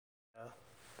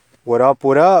What up,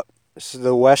 what up? This is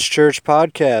the West Church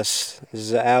Podcast. This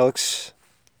is Alex,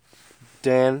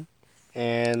 Dan,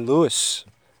 and Lewis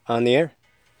on the air.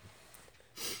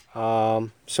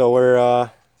 So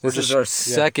we're This is our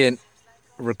second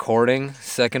recording,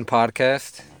 second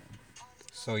podcast.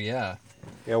 So yeah.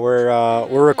 Yeah,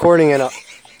 we're recording in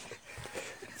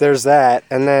there's that,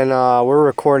 and then we're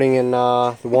recording in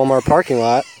the Walmart parking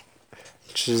lot,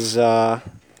 which is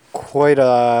quite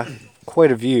a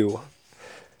view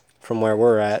from where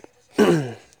we're at.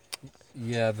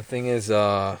 Yeah, the thing is,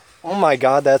 Oh my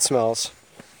God, that smells.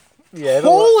 Yeah.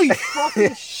 Holy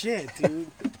fucking shit, dude.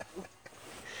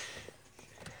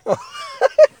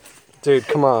 Dude,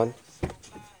 come on.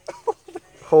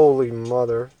 Holy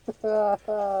mother. You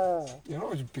know how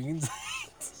much beans?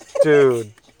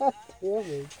 Dude.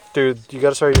 Dude, you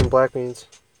gotta start eating black beans.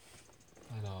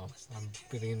 I know, I'm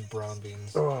getting brown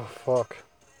beans. Oh, fuck.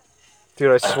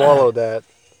 Dude, I swallowed that.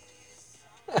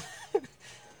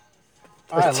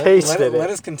 I tasted it. Let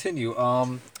us continue.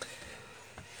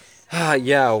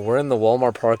 Yeah, we're in the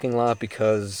Walmart parking lot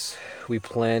because we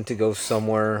plan to go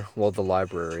somewhere, the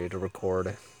library, to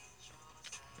record.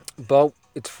 But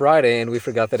it's Friday and we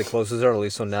forgot that it closes early,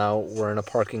 so now we're in a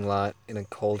parking lot in a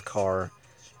cold car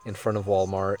in front of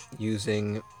Walmart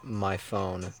using my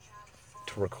phone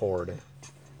to record.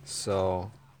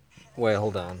 So, wait,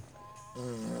 hold on.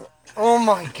 Oh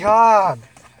my God.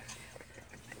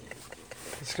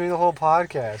 It's gonna be the whole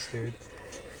podcast, dude.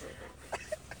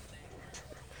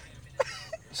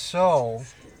 So.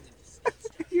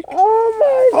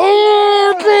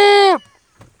 Oh my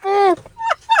God!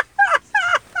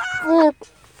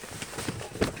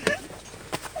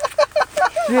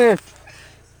 Shit.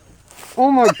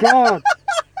 Oh my God.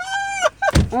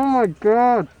 Oh my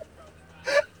God.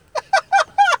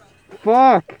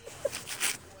 Fuck.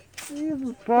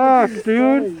 Fuck,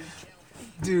 dude.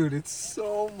 Dude, it's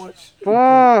so much.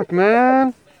 Fuck,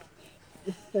 man.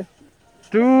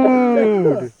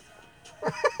 Dude.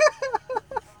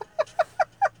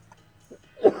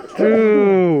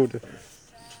 Dude.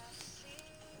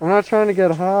 I'm not trying to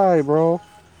get high, bro.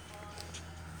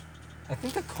 I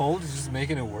think the cold is just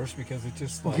making it worse because it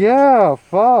just Yeah,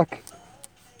 fuck.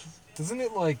 doesn't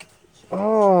it like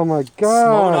Oh my slow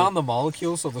God. down the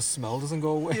molecule so the smell doesn't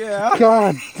go away? Yeah.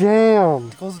 God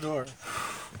damn. Close the door.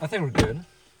 I think we're good.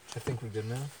 I think we're good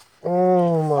now.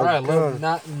 Oh my All right,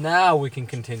 God. now we can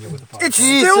continue with the podcast. It's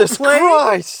Jesus still playing?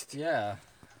 Christ. Yeah,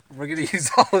 we're gonna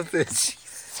use all of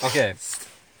this. Okay,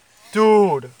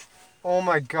 Dude. Oh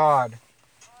my God.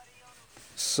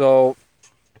 so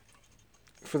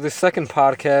for the second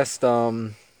podcast,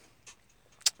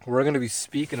 we're gonna be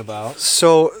speaking about.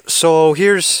 So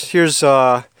here's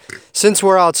since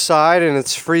we're outside and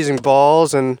it's freezing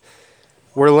balls and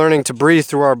we're learning to breathe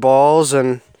through our balls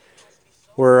and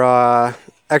we're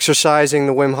exercising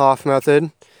the Wim Hof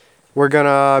method, we're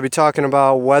gonna be talking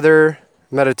about weather,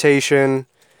 meditation,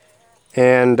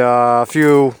 and a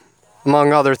few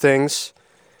among other things.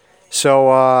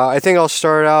 So I think I'll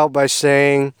start out by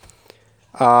saying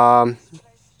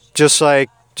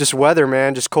just weather,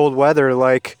 man, just cold weather.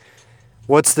 Like,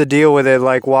 what's the deal with it?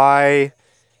 Like, why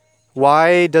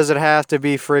does it have to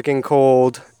be freaking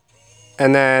cold?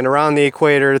 And then around the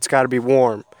equator, it's got to be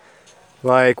warm.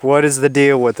 Like, what is the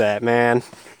deal with that, man?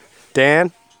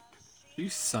 Dan? You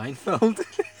Seinfeld?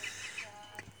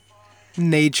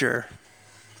 Nature.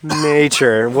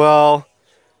 Nature. Well,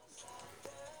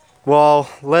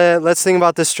 let's think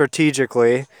about this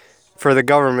strategically for the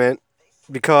government,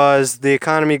 because the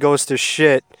economy goes to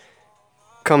shit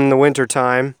come the winter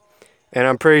time, and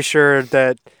I'm pretty sure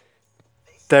that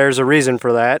there's a reason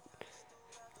for that,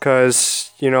 because,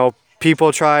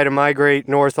 people try to migrate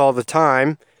north all the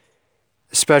time,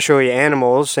 especially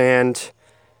animals, and,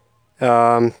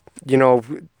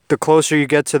 the closer you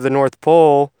get to the North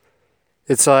Pole,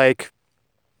 it's like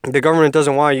the government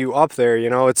doesn't want you up there,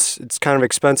 it's kind of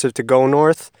expensive to go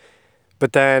north,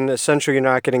 but then essentially you're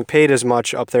not getting paid as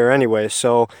much up there anyway,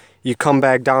 so you come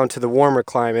back down to the warmer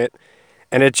climate,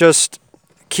 and it just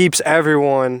keeps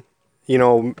everyone,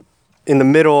 in the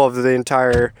middle of the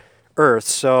entire earth.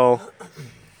 So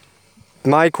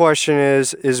my question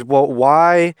is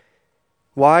why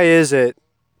is it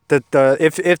that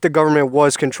if the government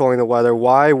was controlling the weather,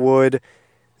 why would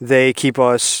they keep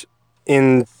us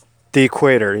in the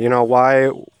equator?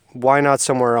 Why not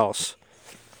somewhere else?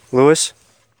 Lewis?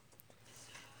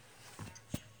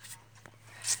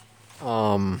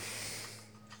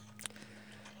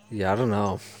 Yeah, I don't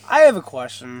know. I have a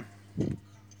question.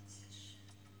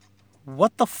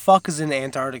 What the fuck is in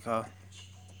Antarctica?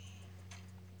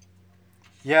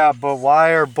 Yeah, but why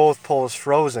are both poles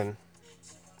frozen?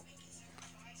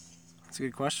 That's a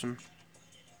good question.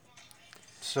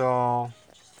 So,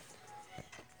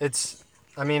 in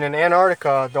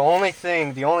Antarctica, the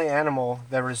only animal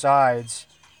that resides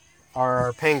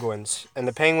are penguins, and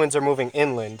the penguins are moving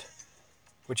inland,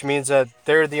 which means that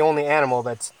they're the only animal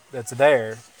that's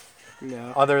there,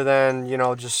 Yeah. other than,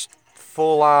 just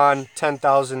full on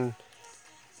 10,000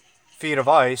 feet of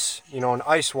ice, an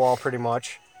ice wall pretty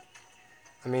much.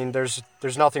 I mean, there's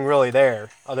nothing really there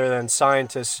other than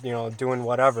scientists, doing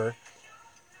whatever.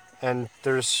 And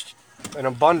there's an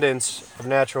abundance of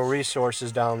natural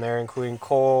resources down there, including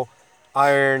coal,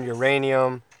 iron,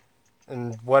 uranium,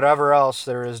 and whatever else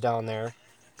there is down there.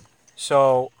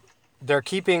 So they're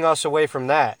keeping us away from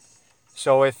that.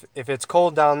 So if it's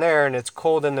cold down there and it's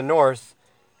cold in the north,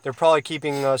 they're probably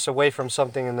keeping us away from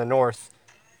something in the north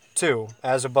too,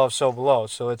 as above, so below.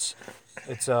 So it's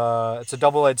a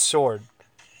double-edged sword.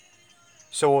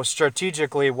 So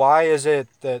strategically, why is it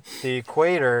that the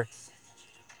equator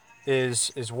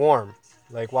is warm?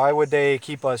 Like, why would they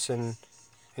keep us in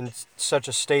such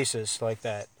a stasis like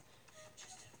that?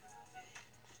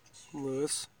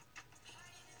 Lewis.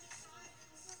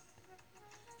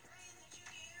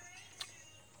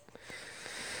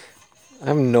 I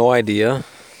have no idea.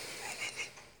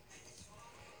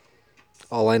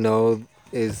 All I know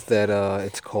is that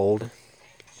it's cold.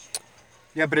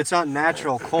 Yeah, but it's not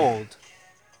natural cold.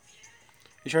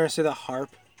 You trying to say the harp?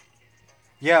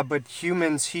 Yeah, but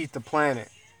humans heat the planet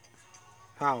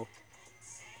How?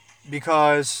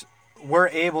 because we're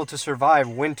able to survive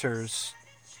winters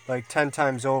like 10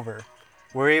 times over.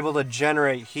 We're able to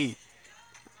generate heat.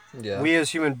 Yeah. We as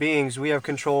human beings, we have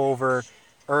control over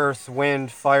earth,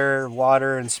 wind, fire,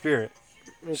 water, and spirit.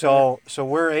 Okay. So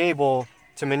we're able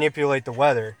to manipulate the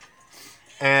weather.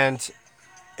 And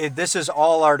this is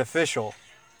all artificial.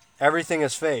 Everything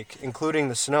is fake, including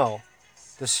the snow.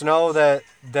 The snow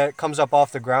that comes up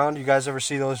off the ground. You guys ever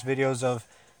see those videos of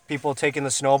people taking the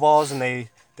snowballs and they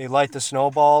light the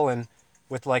snowball and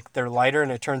with like their lighter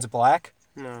and it turns black?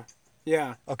 No.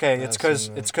 Yeah. Okay, Yeah, it's I've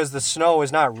seen because that. the snow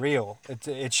is not real.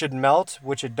 It should melt,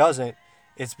 which it doesn't.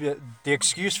 The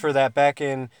excuse for that back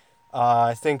in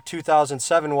I think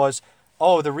 2007 was,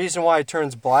 oh, the reason why it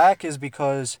turns black is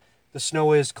because the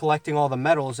snow is collecting all the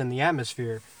metals in the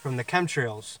atmosphere from the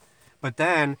chemtrails. But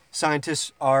then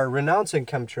scientists are renouncing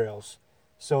chemtrails,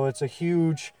 so it's a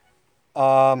huge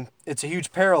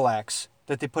parallax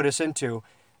that they put us into.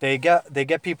 They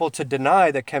get people to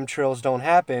deny that chemtrails don't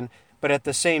happen, but at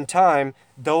the same time,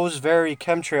 those very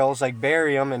chemtrails like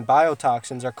barium and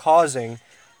biotoxins are causing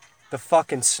the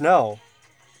fucking snow.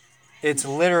 It's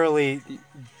literally,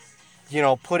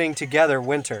 putting together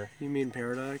winter. You mean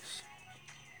paradox?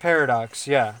 Paradox,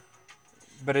 yeah.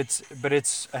 But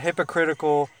it's a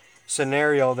hypocritical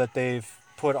scenario that they've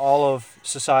put all of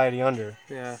society under.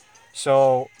 Yeah.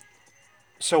 So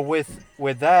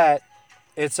with that,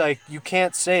 it's like you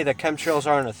can't say that chemtrails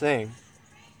aren't a thing,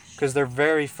 because they're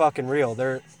very fucking real.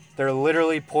 They're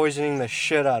literally poisoning the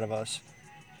shit out of us.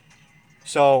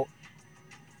 So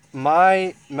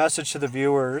my message to the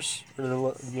viewers or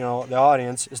the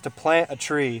audience is to plant a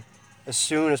tree as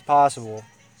soon as possible.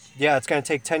 Yeah, it's gonna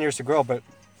take 10 years to grow, but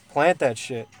plant that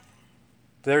shit.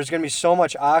 There's gonna be so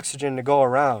much oxygen to go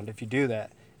around if you do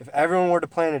that. If everyone were to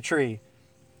plant a tree,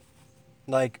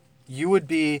 like you would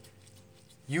be,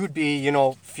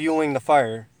 fueling the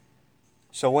fire.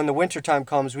 So when the winter time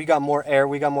comes, we got more air,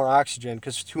 we got more oxygen.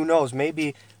 Because who knows?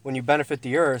 Maybe when you benefit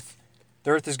the Earth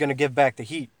is gonna give back the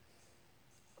heat,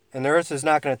 and the Earth is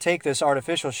not gonna take this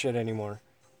artificial shit anymore.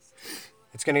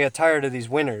 It's gonna get tired of these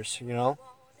winters,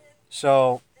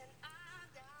 So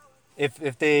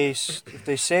if they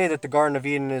say that the Garden of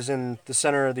Eden is in the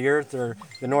center of the Earth or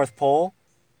the North Pole,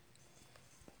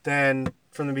 then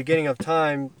from the beginning of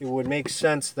time, it would make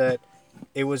sense that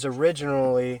it was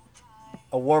originally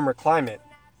a warmer climate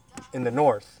in the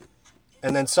north.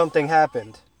 And then something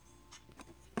happened.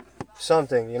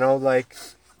 Something, like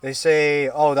they say,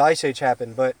 oh, the Ice Age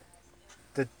happened, but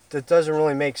that doesn't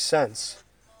really make sense.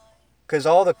 Because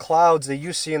all the clouds that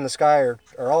you see in the sky are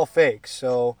all fake.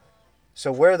 So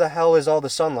where the hell is all the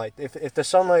sunlight? If the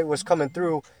sunlight was coming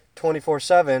through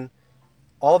 24/7,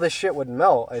 all this shit would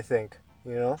melt, I think,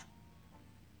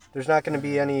 There's not going to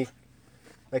be any,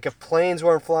 like if planes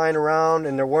weren't flying around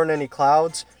and there weren't any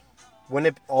clouds,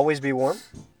 wouldn't it always be warm?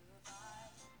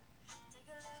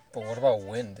 But what about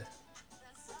wind?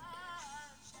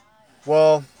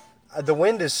 Well, I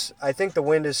think the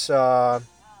wind is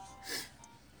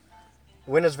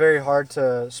very hard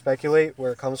to speculate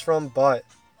where it comes from, but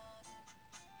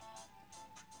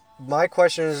my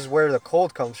question is where the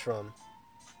cold comes from.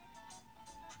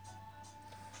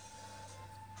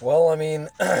 Well, I mean,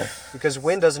 Because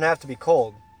wind doesn't have to be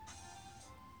cold.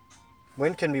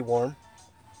 Wind can be warm.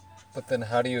 but then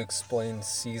how do you explain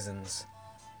seasons?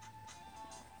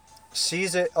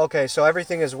 Season. Okay, so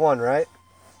everything is one, right?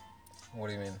 What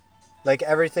do you mean? Like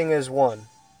everything is one.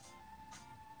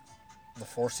 The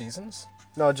 4 seasons?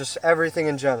 No, just everything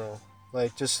in general.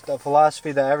 Like just the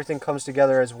philosophy that everything comes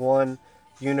together as one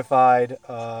unified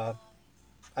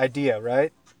idea,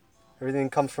 right? Everything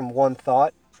comes from one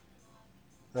thought,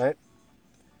 right?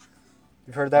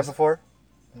 You've heard that Yes. before?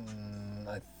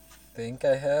 I think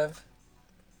I have.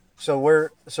 So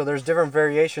there's different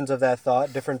variations of that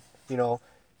thought, different,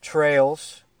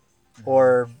 trails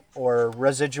or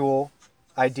residual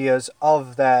ideas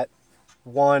of that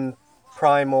one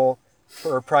primal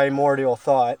or primordial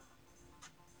thought.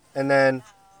 And then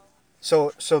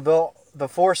so the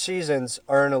 4 seasons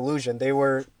are an illusion. We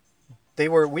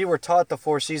were taught the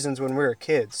 4 seasons when we were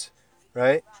kids,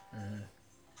 right? Mm-hmm.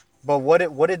 But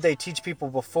what did they teach people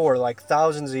before, like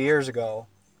thousands of years ago?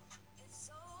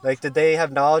 Like, did they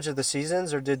have knowledge of the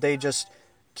seasons, or did they just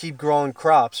keep growing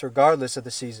crops regardless of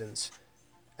the seasons?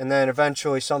 And then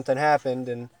eventually something happened,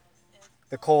 and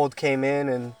the cold came in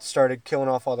and started killing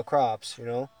off all the crops,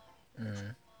 Mm-hmm.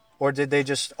 Or did they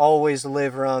just always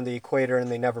live around the equator and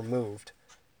they never moved?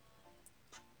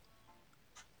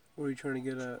 What are you trying to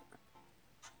get at?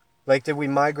 Like, did we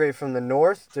migrate from the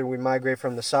north? Did we migrate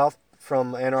from the south,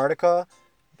 from Antarctica?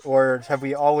 Or have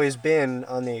we always been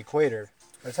on the equator?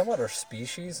 Are you talking about our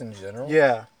species in general?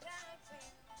 Yeah.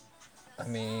 I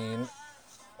mean,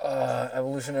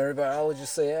 evolutionary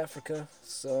biologists say Africa,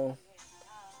 so...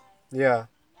 Yeah.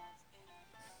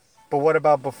 But what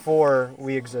about before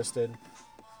we existed?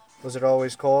 Was it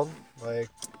always cold? Like,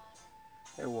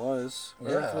 It was.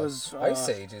 Yeah, ice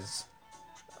ages.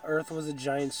 Earth was a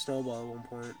giant snowball at one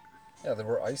point. Yeah, there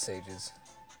were ice ages.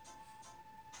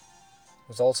 There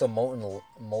was also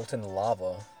molten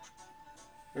lava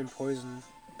And poison.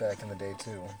 back in the day,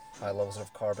 too. High levels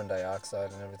of carbon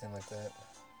dioxide and everything like that.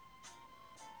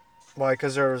 why?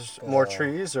 Because there was more Uh,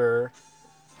 trees, or?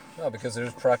 No, because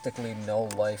there's practically no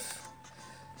life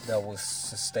that was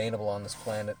sustainable on this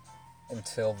planet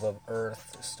until the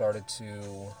Earth started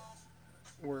to,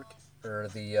 Work. or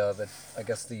I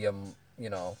guess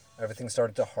everything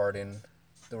started to harden.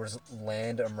 There was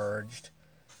land emerged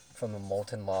from the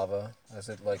molten lava as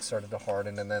it started to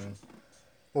harden, and then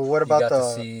Well, what you about got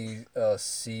to the?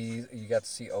 see you got to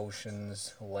see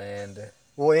oceans, land.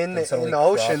 Well, in then the suddenly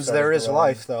oceans crops started there is growing.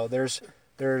 life, though. There's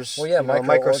Well, yeah,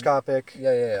 microscopic.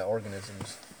 Yeah,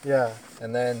 organisms. Yeah.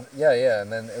 And then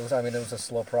and then it was a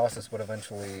slow process, but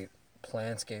eventually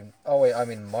plants came. Oh wait, I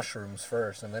mean mushrooms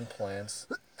first, and then plants,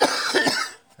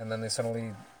 and then they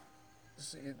suddenly,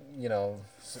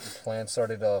 plants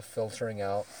started filtering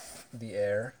out the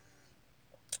air,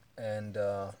 and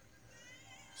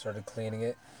started cleaning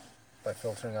it by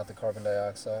filtering out the carbon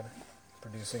dioxide,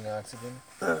 producing oxygen.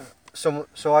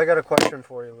 So I got a question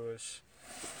for you, Louis.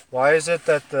 Why is it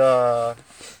that the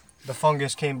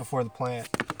fungus came before the plant?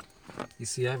 You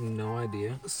see, I have no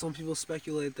idea. Some people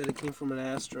speculate that it came from an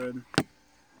asteroid.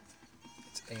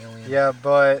 It's alien. Yeah,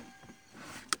 but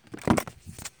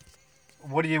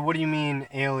what do you mean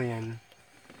alien?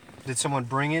 Did someone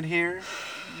bring it here?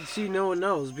 See, no one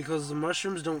knows because the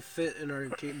mushrooms don't fit in our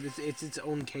kingdom. It's its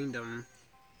own kingdom.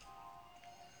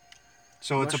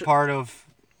 So it's a part of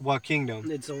what kingdom?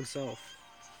 Its own self.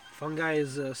 Fungi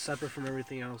is separate from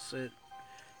everything else. It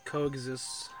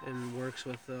coexists and works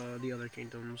with the other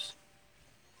kingdoms.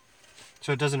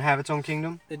 So it doesn't have its own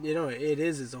kingdom? It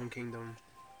is its own kingdom.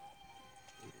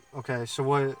 Okay, so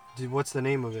what's the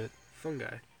name of it?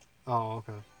 Fungi. Oh,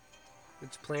 okay.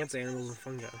 It's plants, animals, and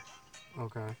fungi.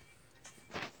 Okay.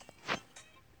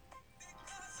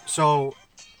 So,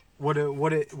 what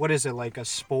is it, like a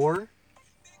spore?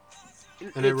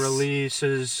 And it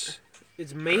releases.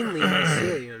 It's mainly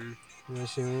mycelium.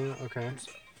 Mycelium. Okay.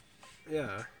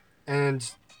 Yeah.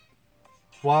 And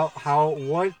why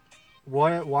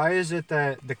is it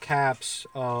that the caps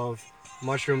of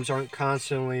mushrooms aren't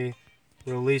constantly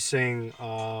releasing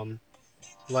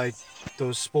like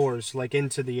those spores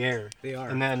into the air? They are.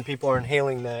 And then people are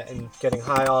inhaling that and getting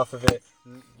high off of it,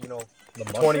 The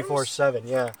 24/7.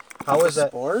 Yeah. How is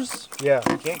that? Spores? Yeah.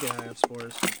 You can't get high on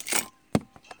spores.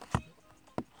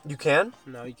 You can?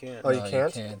 No, you can't. Oh, you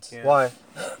can't? Yeah. Why?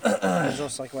 There's no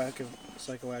psychoactive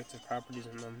properties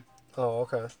in them Oh,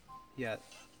 okay. yet.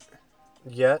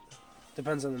 Yet?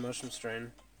 Depends on the mushroom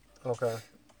strain. Okay.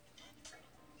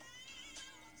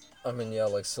 I mean, yeah,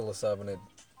 like psilocybin,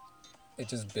 it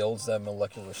just builds that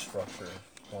molecular structure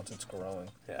once it's growing.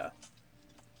 Yeah.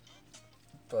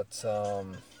 But,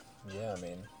 yeah, I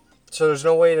mean, So there's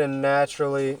no way to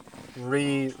naturally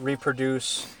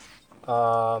reproduce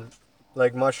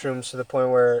like mushrooms to the point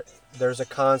where there's a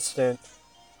constant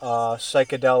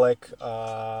psychedelic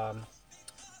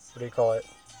what do you call it?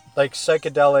 Like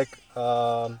psychedelic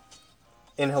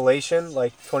inhalation,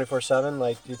 like 24/7.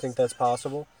 Like, do you think that's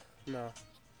possible? No.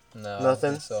 No, I don't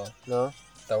Nothing? think so No.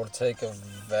 that would take a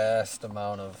vast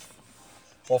amount of.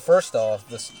 Well, first off,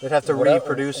 this They'd have to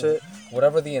reproduce it.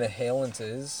 Whatever the inhalant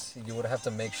is, you would have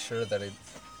to make sure that it,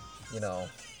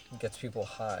 gets people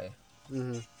high.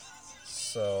 Hmm.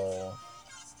 So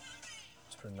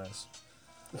it's pretty nice.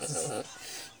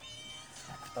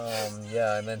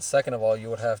 Yeah, and then second of all, you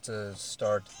would have to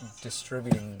start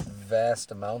distributing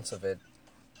vast amounts of it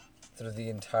through the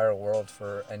entire world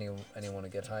for anyone to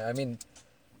get high. I mean,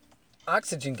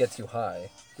 oxygen gets you high.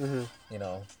 Hmm.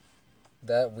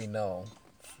 That we know.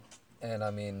 And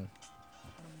I mean,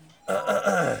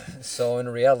 so in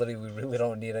reality, we really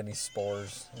don't need any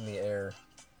spores in the air.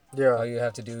 All Yeah. you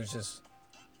have to do is just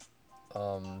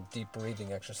deep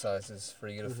breathing exercises for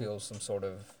you to feel some sort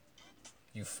of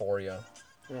euphoria,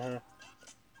 Uh-huh.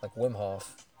 like Wim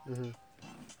Hof. Hmm.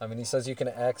 I mean, he says you can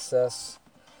access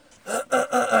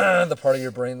the part of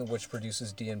your brain which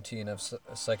produces DMT and have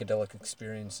psychedelic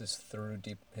experiences through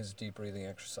his deep breathing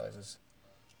exercises.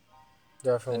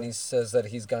 And Definitely. he says that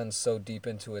he's gotten so deep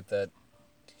into it that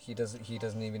he doesn't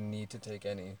even need to take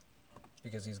any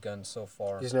because he's gone so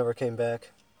far. He's never came back.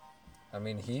 I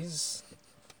mean, he's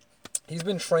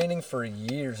been training for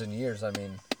years and years. I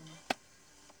mean,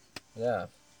 yeah.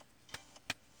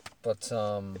 But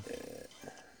yeah,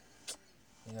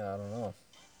 I don't know.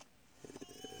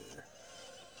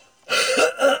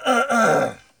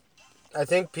 I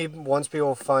think once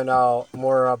people find out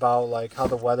more about like how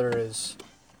the weather is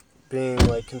being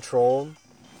like controlled,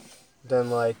 then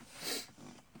like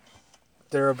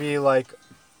there'll be like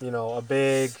a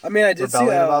big I mean, I did see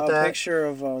rebellion about a that. picture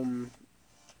of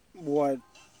what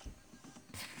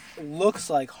looks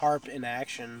like HARP in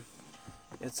action.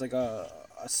 It's like a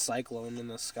cyclone in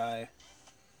the sky.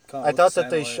 I thought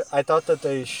that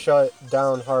they shut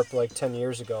down HARP like 10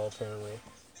 years ago apparently.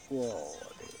 Well,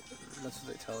 that's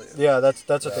what they tell you. Yeah, that's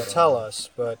what I they don't tell know. us,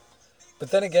 but But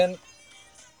then again,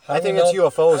 how I do think we it's know,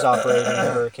 UFOs operating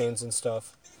the hurricanes and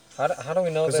stuff. how do we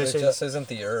know 'Cause that they it say just isn't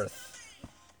the Earth?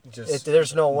 Just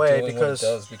There's no way doing because what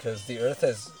it does because the Earth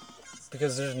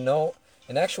because there's no,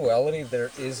 in actuality, there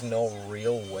is no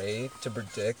real way to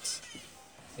predict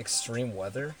extreme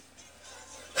weather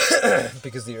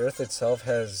because the Earth itself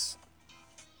has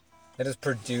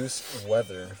produced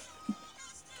weather.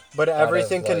 but of,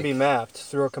 everything can like- be mapped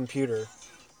through a computer.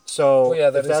 So Well, yeah,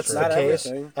 that if is that's true. the Not case,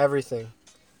 everything. everything,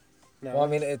 No. Well, I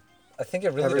mean, I think it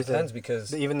really Everything. depends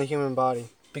because even the human body.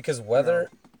 weather.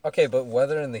 Okay, but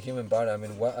weather in the human body. I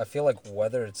mean, I feel like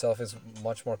weather itself is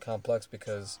much more complex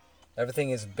because everything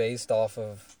is based off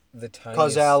of the tiniest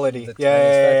Causality. the Yeah,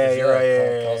 tiniest yeah, factors. you're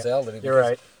right, yeah. Causality. You're because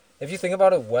right. If you think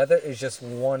about it, weather is just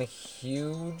one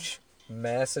huge,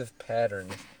 massive pattern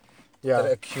that Yeah.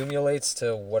 accumulates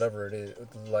to whatever it is.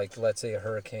 Like, let's say a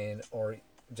hurricane or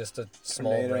just a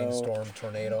small Tornado. rainstorm,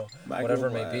 tornado, Michael whatever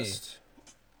it may be. Blast.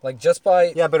 Like, just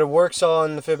by Yeah, but it works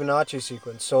on the Fibonacci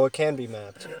sequence, so it can be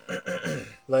mapped.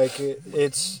 Like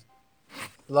it's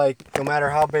like no matter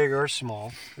how big or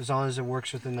small, as long as it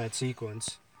works within that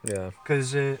sequence. yeah.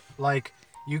 Because like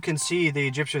you can see the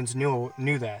Egyptians knew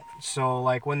that. So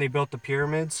like when they built the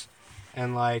pyramids,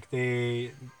 and like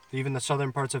even the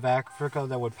southern parts of Africa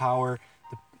that would power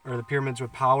the pyramids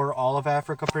would power all of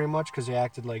Africa pretty much because they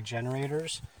acted like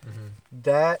generators.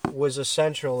 That was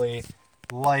essentially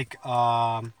like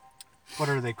what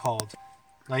are they called?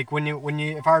 Like when you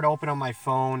if I were to open up my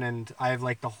phone and I have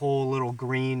like the whole little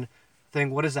green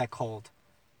thing, what is that called?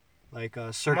 Like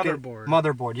a circuit Motherboard.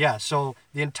 Motherboard, yeah. So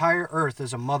the entire Earth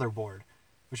is a motherboard,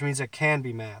 which means it can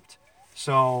be mapped.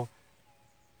 So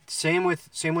same with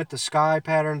the sky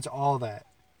patterns, all that.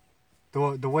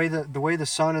 The way the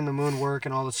sun and the moon work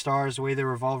and all the stars, the way they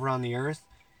revolve around the Earth,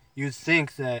 you'd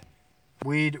think that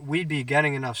we'd be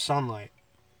getting enough sunlight.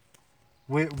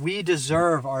 We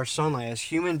deserve our sunlight. As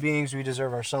human beings, we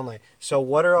deserve our sunlight. So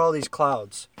what are all these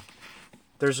clouds?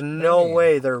 There's no mean?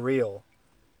 way they're real.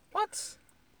 What?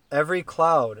 Every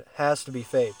cloud has to be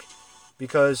fake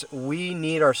because we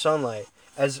need our sunlight.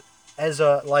 As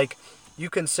a like you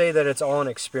can say that it's all an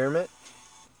experiment.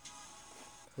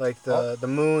 Like the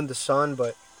moon, the sun,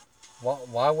 but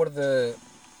Why would the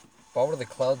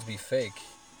clouds be fake?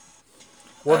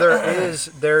 well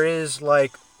there is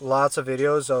like lots of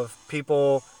videos of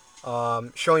people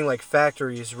showing like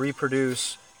factories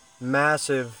reproduce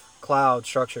massive cloud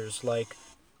structures, like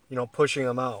pushing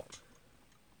them out.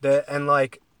 And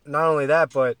like not only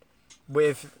that, but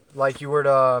if like you were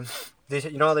to,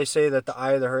 you know how they say that the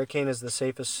eye of the hurricane is the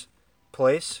safest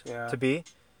place Yeah. to be?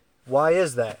 Why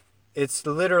is that? It's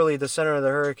literally the center of the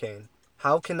hurricane.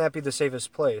 How can that be the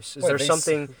safest place? Is Wait, there they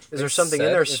something? s- Is they there something in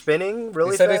said there it- spinning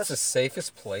really They said fast? it's the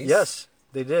safest place? Yes,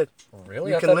 they did.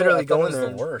 Really? You I can thought literally I thought go it in was there the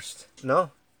and- worst.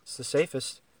 No, it's the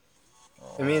safest. I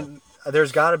Oh. mean,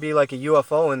 there's got to be like a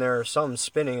UFO in there or something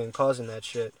spinning and causing that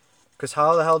shit. Because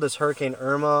how the hell does Hurricane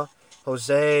Irma,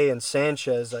 Jose, and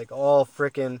Sanchez like all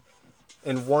freaking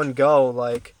in one go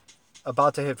like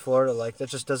about to hit Florida? Like that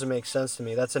just doesn't make sense to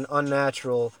me. That's an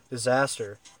unnatural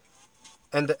disaster.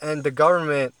 And the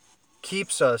government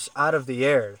keeps us out of the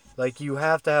air. Like you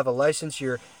have to have a license.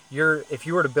 You're if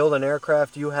you were to build an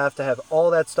aircraft, you have to have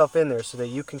all that stuff in there so that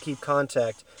you can keep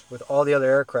contact with all the other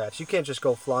aircrafts. You can't just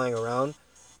go flying around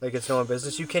like it's no one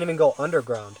business. You can't even go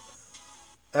underground.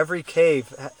 Every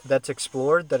cave that's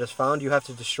explored that is found, you have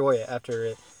to destroy it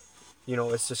after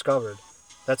it's discovered.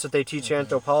 That's what they teach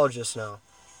anthropologists now.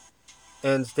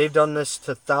 And they've done this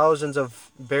to thousands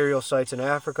of burial sites in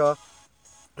Africa.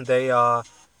 They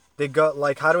got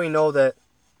like, how do we know that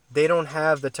they don't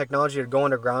have the technology to go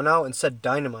underground now and set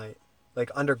dynamite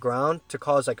like underground to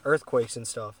cause like earthquakes and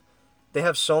stuff? They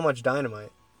have so much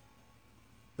dynamite.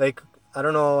 Like I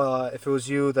don't know if it was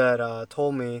you that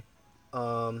told me,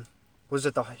 was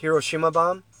it the Hiroshima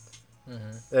bomb?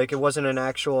 Mm-hmm. Like it wasn't an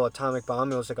actual atomic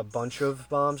bomb; it was like a bunch of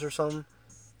bombs or something.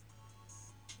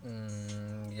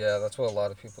 Yeah, that's what a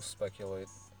lot of people speculate,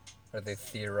 or they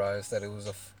theorize that it was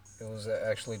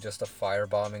actually just a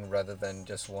firebombing rather than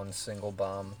just one single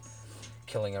bomb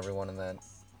killing everyone in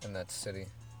that city.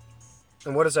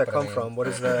 And what does that But I come mean- from? What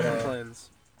is that? Plans.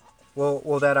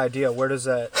 Well, that idea. Where does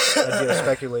that idea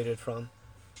speculated from?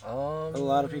 A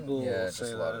lot of people yeah, say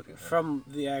just a lot that of people. from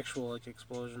the actual like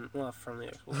explosion. Well, from the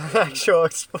actual. Actual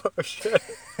explosion.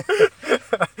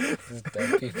 These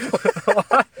dead people.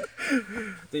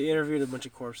 They interviewed a bunch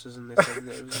of corpses and they said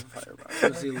that it was a firebomb. It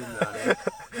was the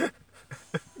Illuminati.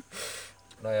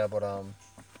 No, yeah, but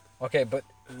okay, but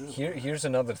here's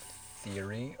another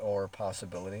theory or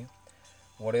possibility.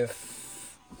 What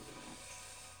if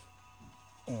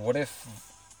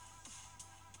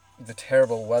the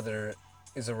terrible weather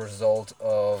is a result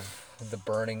of the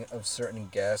burning of certain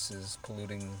gases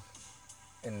polluting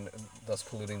and thus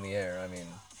polluting the air? I mean,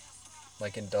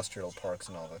 like industrial parks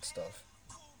and all that stuff.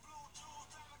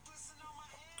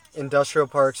 Industrial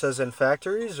parks, as in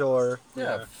factories, or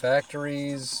Yeah,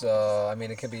 factories. I mean,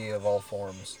 it can be of all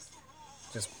forms.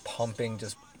 Just pumping,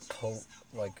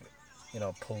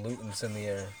 pollutants in the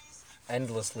air,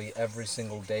 endlessly every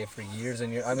single day for years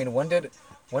and years. I mean, when did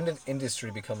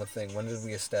industry become a thing? When did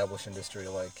we establish industry?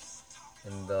 Like,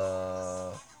 in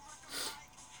the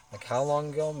how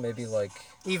long ago? Maybe like.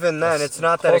 even then, it's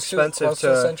not that close to- expensive close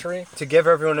to a century. to give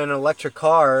everyone an electric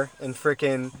car and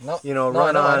freaking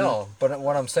run I on. know. But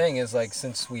what I'm saying is, like,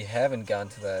 since we haven't gone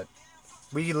to that.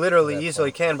 We literally That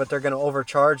easily point. can, but they're gonna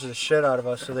overcharge the shit out of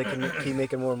us so they can keep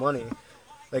making more money.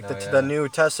 Like No, the yeah. new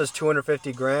Tesla's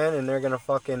 $250,000, and they're gonna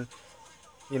fucking,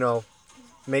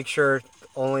 make sure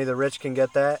only the rich can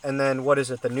get that. And then what is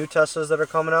it? The new Teslas that are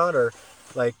coming out are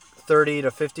like 30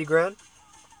 to 50 grand.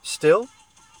 Still,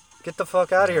 get the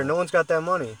fuck out of here. No one's got that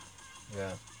money.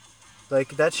 Yeah.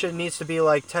 Like that shit needs to be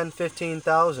like 10,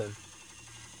 15,000.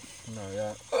 No,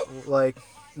 yeah. Like,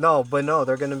 no,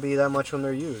 they're gonna be that much when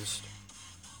they're used.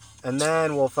 And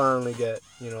then we'll finally get,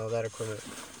 that equipment.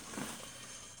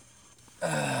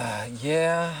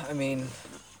 Yeah, I mean,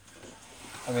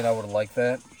 I would like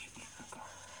that.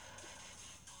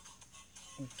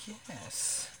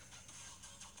 Yes.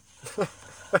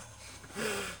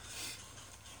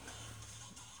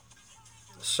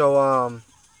 So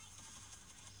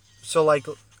like,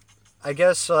 I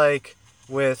guess like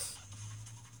with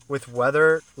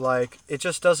weather, like it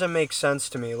just doesn't make sense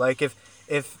to me. Like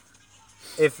if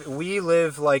we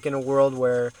live like in a world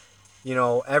where,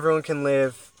 everyone can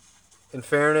live in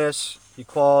fairness,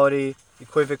 equality,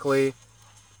 equivocally,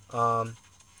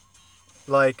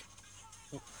 like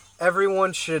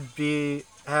everyone should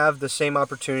have the same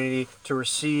opportunity to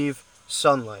receive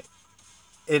sunlight.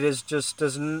 It is just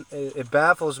doesn't it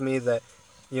baffles me that,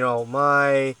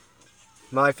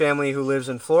 my family who lives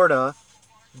in Florida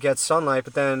gets sunlight,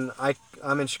 but then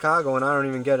I'm in Chicago and I don't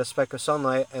even get a speck of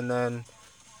sunlight, and then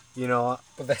But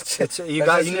that's it's just, you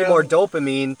need more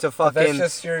dopamine to but fucking that's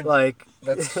just your like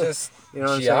that's just you know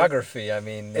what I'm saying? geography. I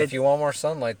mean, if It- you want more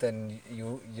sunlight, then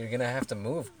you're gonna have to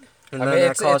move. and I then mean,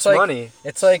 that it's costs like, money.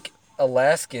 It's like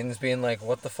Alaskans being like,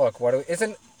 "What the fuck? Why do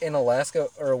isn't in Alaska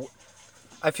or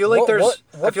I feel like there's a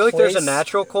place-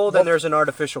 natural cold what- and there's an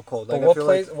artificial cold. But Like, I what feel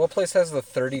place? like What place has the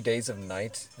 30 days of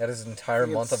night? That is an entire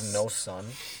think month of it's- no sun.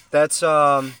 that's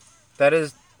Alaska.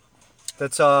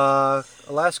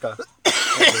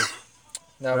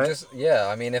 Now, Right?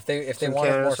 I mean, if they in wanted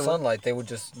Canada more somewhere? sunlight, they would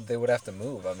have to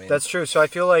move. I mean, That's true. So I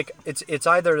feel like it's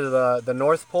either the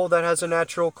North Pole that has a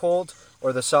natural cold,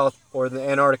 or the South or the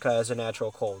Antarctica has a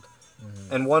natural cold,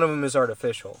 and one of them is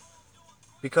artificial,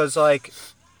 because like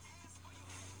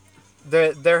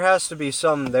there has to be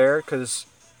some there, because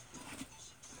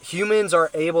humans are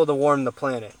able to warm the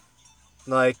planet,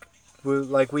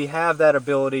 we have that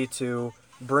ability to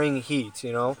bring heat,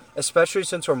 especially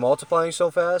since we're multiplying so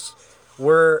fast.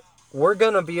 We're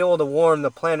gonna be able to warm the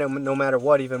planet no matter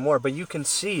what, even more. But you can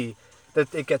see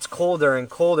that it gets colder and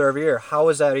colder every year. How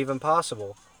is that even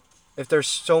possible? If there's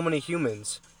so many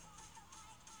humans,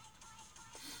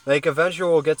 like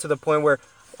eventually we'll get to the point where,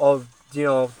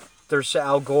 there's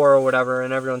Al Gore or whatever,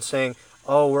 and everyone's saying,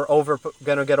 "Oh, we're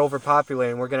gonna get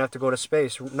overpopulated, and we're gonna have to go to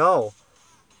space." No,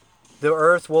 the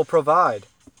Earth will provide.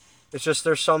 It's just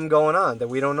there's some going on that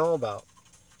we don't know about.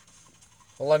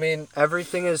 well, I mean,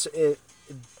 Everything is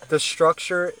the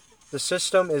structure, the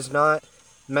system is not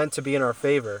meant to be in our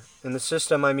favor. In the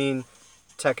system, I mean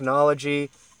technology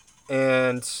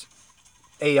and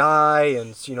AI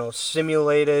and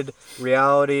simulated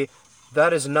reality.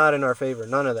 That is not in our favor.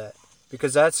 None of that,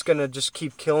 because that's gonna just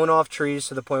keep killing off trees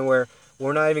to the point where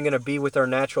we're not even gonna be with our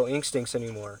natural instincts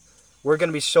anymore. We're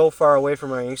gonna be so far away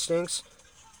from our instincts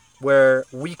where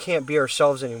we can't be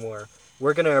ourselves anymore.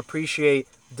 We're gonna appreciate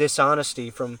dishonesty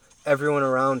from everyone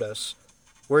around us.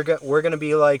 We're going to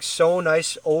be like so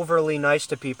nice, overly nice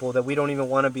to people that we don't even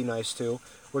want to be nice to.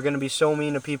 We're going to be so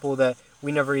mean to people that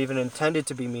we never even intended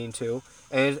to be mean to.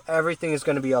 And everything is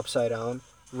going to be upside down.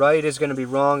 Right is going to be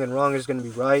wrong and wrong is going to be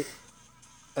right.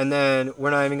 And then we're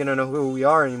not even going to know who we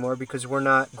are anymore because we're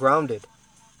not grounded.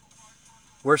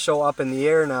 We're so up in the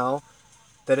air now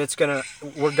that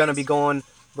we're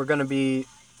going to be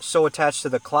so attached to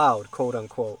the cloud, quote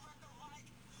unquote.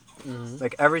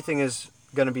 Like everything is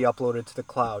going to be uploaded to the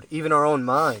cloud, even our own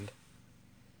mind.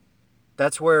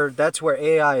 That's where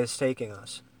AI is taking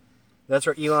us. That's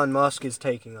where Elon Musk is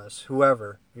taking us,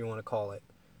 whoever you want to call it.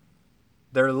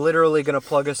 They're literally going to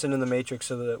plug us into the matrix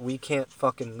so that we can't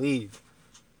fucking leave.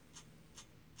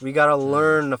 We got to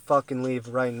learn to fucking leave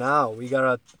right now. We got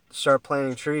to start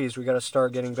planting trees. We got to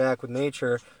start getting back with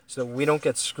nature so that we don't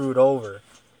get screwed over.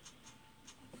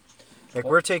 Like,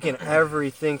 we're taking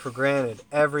everything for granted,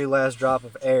 every last drop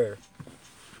of air.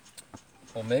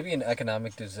 well, maybe an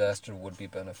economic disaster would be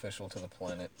beneficial to the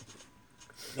planet.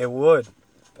 It would.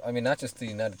 I mean, not just the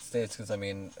United States, because I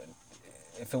mean,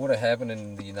 if it would have happened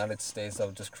in the United States, that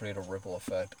would just create a ripple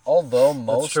effect. Although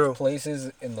most true.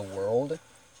 places in the world,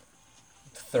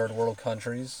 third world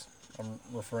countries I'm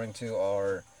referring to,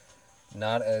 are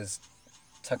not as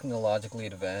technologically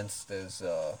advanced as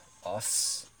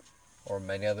us or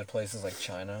many other places like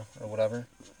China or whatever.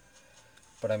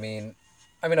 But I mean,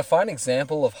 a fine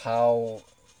example of how,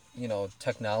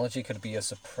 technology could be a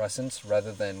suppressant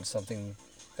rather than something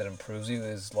that improves you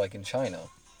is like in China.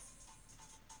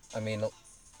 I mean,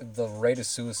 the rate of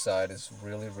suicide is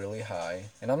really, really high.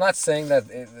 And I'm not saying that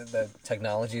that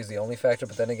technology is the only factor,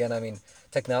 but then again, I mean,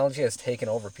 technology has taken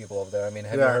over people over there. I mean,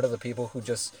 have you Yeah. heard of the people who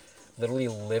just literally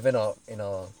live in a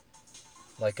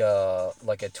like a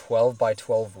 12 by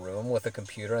 12 room with a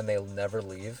computer and they'll never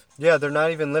leave? Yeah, they're not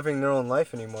even living their own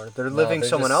life anymore. They're No, living they're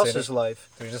someone just else's sitting- life.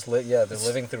 They're just they're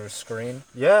living through a screen.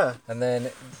 Yeah, And then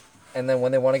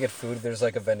when they want to get food, there's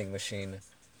like a vending machine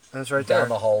that's right down there.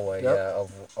 the hallway, Yep.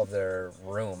 of their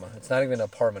room. It's not even an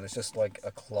apartment. It's just like a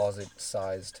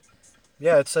closet-sized.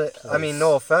 Yeah, I mean,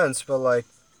 no offense, but like,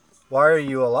 why are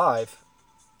you alive?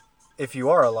 If you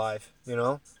are alive,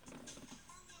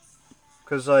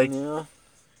 Because like, Yeah.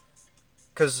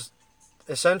 because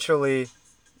essentially,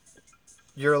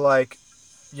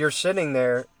 you're sitting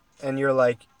there, and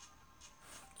you're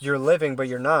you're living, but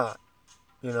you're not.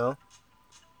 You're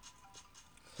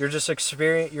just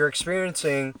you're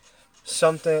experiencing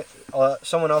something,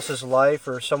 someone else's life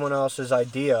or someone else's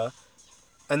idea,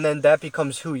 and then that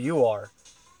becomes who you are.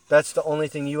 That's the only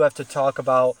thing you have to talk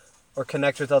about or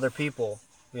connect with other people.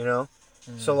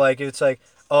 So like, it's like,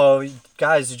 oh,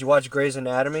 guys, did you watch Grey's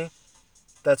Anatomy?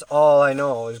 That's all I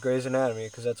know is Grey's Anatomy,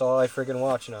 because that's all I freaking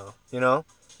watch now.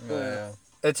 Yeah.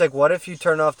 It's like, what if you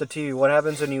turn off the TV? What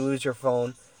happens when you lose your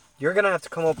phone? You're going to have to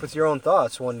come up with your own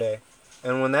thoughts one day.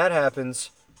 And when that happens,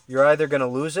 you're either going to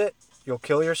lose it, you'll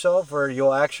kill yourself, or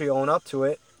you'll actually own up to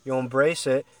it, you'll embrace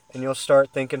it, and you'll start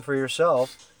thinking for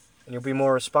yourself, and you'll be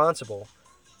more responsible.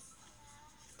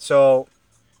 So,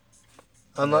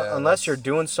 Yeah, unless you're that's-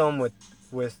 doing something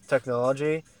with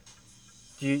technology,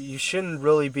 you shouldn't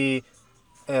really be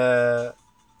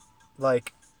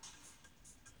like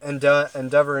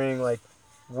endeavoring like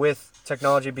with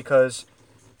technology, because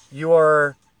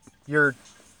you're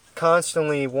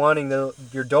constantly wanting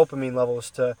your dopamine levels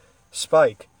to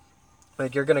spike.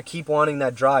 Like, you're gonna keep wanting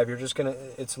that drive.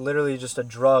 It's literally just a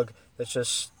drug that's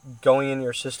just going in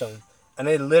your system, and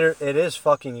it is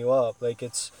fucking you up. Like,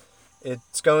 it's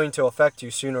going to affect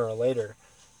you sooner or later.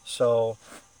 So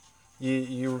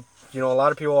you know, a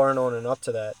lot of people aren't owning up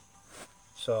to that.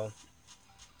 So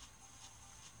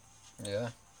Yeah.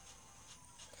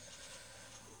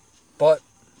 But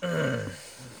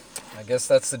I guess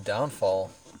that's the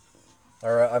downfall.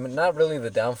 Or, I mean, not really the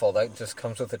downfall. That just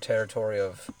comes with the territory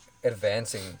of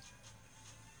advancing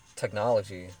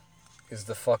technology. Is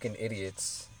the fucking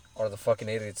idiots. Are the fucking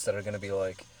idiots that are going to be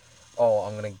like, oh,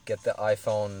 I'm going to get the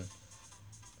iPhone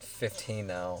 15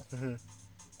 now mhm.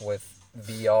 with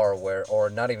VR, or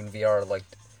not even VR, like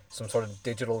some sort of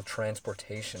digital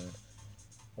transportation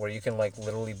where you can, like,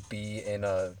 literally be in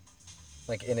a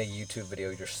YouTube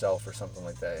video yourself or something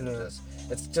like that. And Yeah.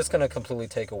 it's just going to completely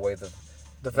take away The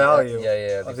value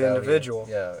the of the value, individual.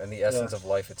 yeah, and the essence Yeah. of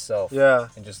life itself. Yeah.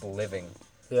 And just living.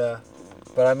 Yeah.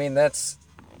 But I mean, that's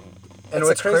And the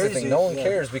what's crazy crazy, thing. No one yeah.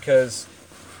 cares, because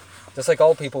just like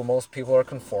all people, most people are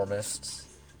conformists.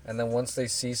 And then once they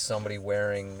see somebody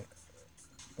wearing,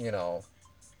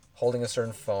 holding a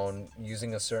certain phone,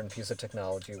 using a certain piece of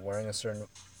technology, wearing a certain,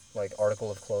 like, article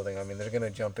of clothing, I mean, they're going to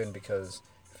jump in, because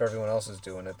if everyone else is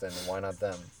doing it, then why not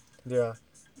them? Yeah.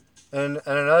 And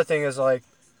another thing is, like,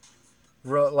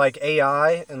 like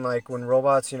AI, and like when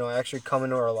robots, actually come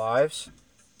into our lives,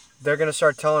 they're gonna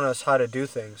start telling us how to do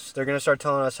things. They're gonna start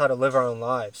telling us how to live our own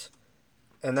lives,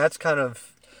 and that's kind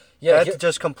of Yeah, that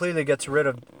just completely gets rid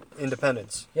of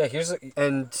independence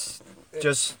and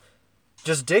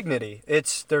just dignity.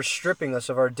 They're stripping us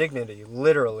of our dignity,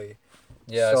 literally.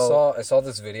 Yeah, So- I saw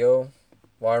this video.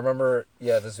 Well, I remember,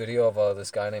 this video of this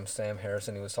guy named Sam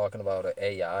Harrison. He was talking about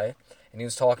AI, and he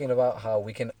was talking about how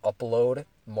we can upload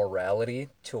morality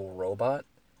to a robot.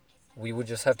 We would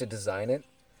just have to design it.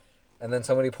 And then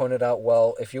somebody pointed out,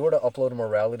 well, if you were to upload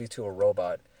morality to a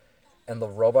robot, and the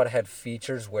robot had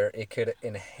features where it could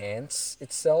enhance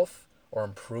itself or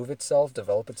improve itself,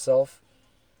 develop itself,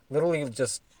 literally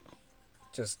just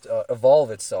evolve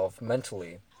itself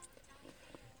mentally,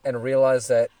 and realize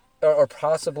that, or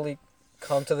possibly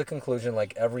come to the conclusion,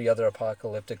 like every other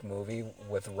apocalyptic movie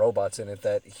with robots in it,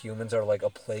 that humans are like a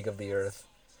plague of the earth,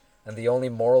 and the only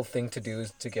moral thing to do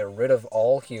is to get rid of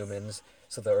all humans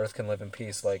so the earth can live in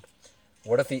peace. Like,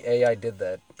 what if the AI did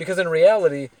that? Because in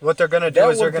reality, what they're gonna do that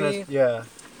is they're would gonna be- yeah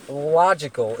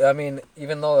logical. I mean,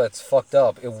 even though that's fucked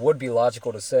up, it would be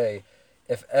logical to say,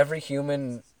 if every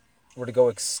human were to go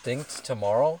extinct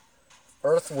tomorrow,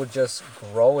 Earth would just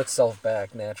grow itself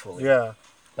back naturally. yeah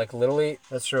Like, literally,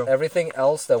 that's true. everything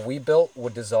else that we built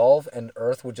would dissolve, and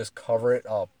Earth would just cover it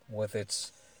up with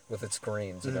its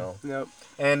greens, you know. Yep.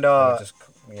 And And it would just,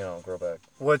 grow back.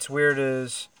 what's weird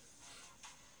is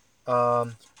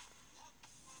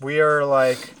we are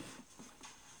like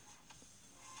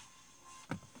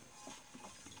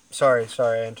sorry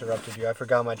I interrupted you. I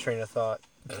forgot my train of thought.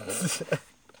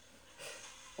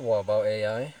 What about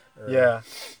AI? Yeah.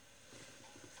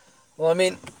 Well, I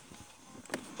mean,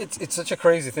 it's such a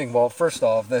crazy thing. Well, first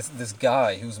off, this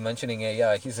guy who's mentioning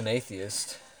AI, he's an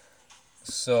atheist.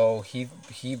 So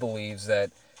he believes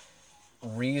that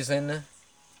reason,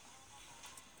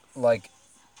 like,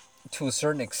 to a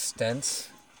certain extent,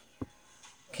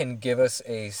 can give us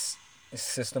a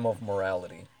system of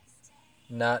morality.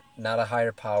 Not a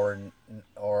higher power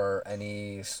or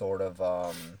any sort of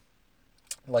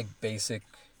like basic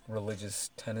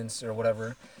religious tenets or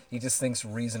whatever. He just thinks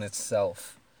reason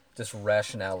itself, just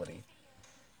rationality.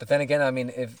 But then again, I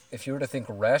mean, if you were to think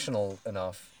rational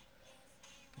enough,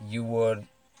 you would,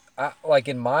 like,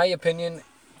 in my opinion,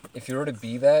 if you were to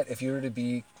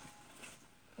be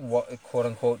what, quote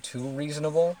unquote, too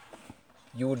reasonable,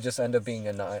 you would just end up being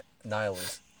a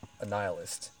nihilist.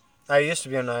 I used to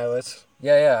be a nihilist.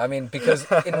 Yeah. I mean, because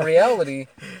in reality,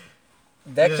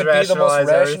 that You could just be the most rationalize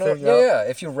rational. everything, Yeah, yep. yeah.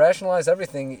 If you rationalize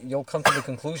everything, you'll come to the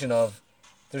conclusion of,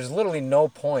 there's literally no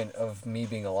point of me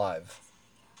being alive,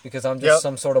 because I'm just Yep.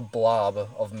 some sort of blob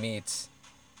of meat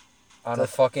on a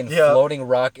fucking Yep. floating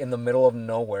rock in the middle of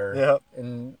nowhere Yep.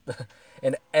 in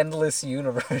an endless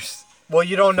universe. Well,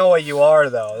 you don't know what you are,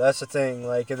 though. That's the thing.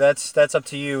 Like, that's up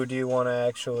to you. Do you want to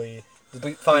actually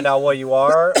find out what you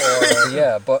are, or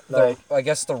Yeah, but Like- I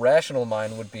guess the rational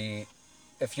mind would be,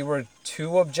 if you were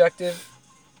too objective,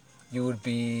 you'd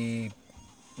be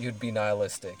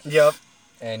nihilistic. Yep.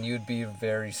 and you'd be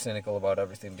very cynical about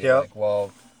everything. Be Yep. like,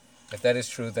 well, if that is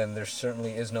true, then there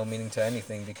certainly is no meaning to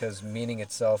anything because meaning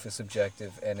itself is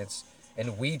subjective,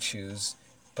 and we choose.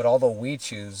 But although we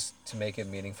choose to make it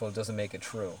meaningful, it doesn't make it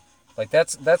true. Like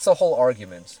that's the whole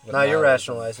argument. With Now you're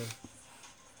nihilism. rationalizing.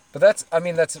 But that's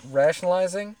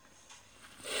rationalizing.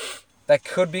 That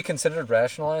could be considered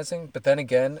rationalizing, but then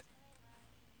again,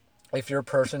 if you're a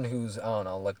person who's, I don't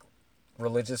know, like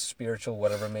religious, spiritual,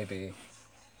 whatever it may be,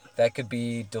 that could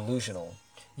be delusional.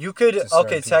 You could, to certain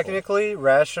okay, people. Technically,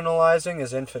 rationalizing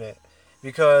is infinite.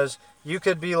 Because you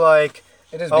could be like,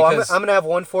 It is oh, because I'm going to have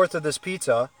 1/4 of this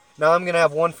pizza. Now I'm going to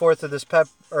have 1/4 of this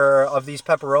of these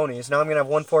pepperonis. Now I'm going to have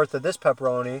 1/4 of this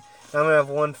pepperoni. Now I'm going to have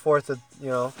 1/4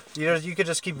 of, you could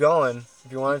just keep going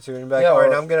if you wanted to. And be like, Yeah, all right,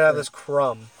 or- now I'm going to have this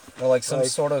crumb. or like some like-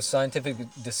 sort of scientific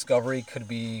discovery could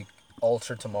be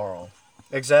altered tomorrow.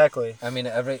 Exactly. I mean,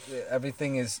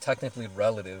 everything is technically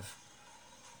relative,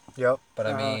 Yep. but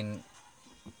I Uh-huh.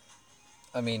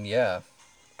 mean, yeah.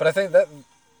 But I think that,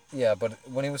 yeah, but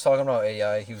when he was talking about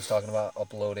AI, he was talking about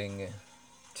uploading,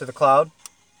 To the cloud.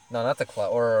 no, not the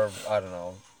cloud, or, I don't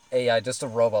know, AI, just a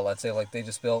robot, let's say, like, they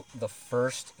just built the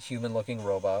first human-looking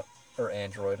robot, or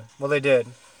android. Well, they did.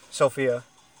 Sophia.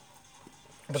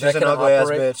 But She's that an can ugly-ass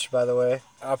operate, bitch, by the way.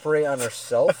 operate on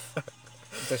herself?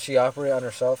 Does she operate on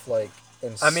herself, like,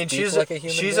 and I mean, speak she's like a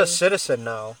human she's being? a citizen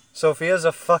now. Sophia's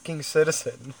a fucking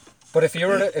citizen. But if you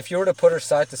were to put her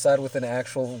side to side with an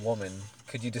actual woman,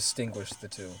 could you distinguish the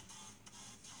two?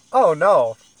 Oh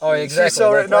no. Oh, exactly. She's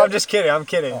so like, no, let- I'm just kidding. I'm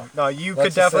kidding. Oh. No, you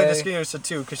Let's could definitely just say- distinguish the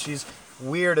two because she's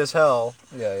weird as hell.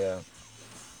 Yeah.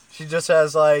 She just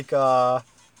has like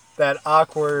that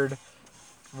awkward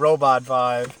robot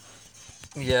vibe.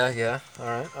 Yeah. All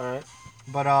right.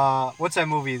 But what's that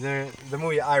movie? The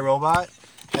movie iRobot.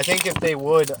 I think if they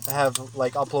would have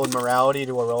like upload morality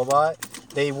to a robot,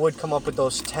 they would come up with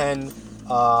those 10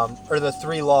 or the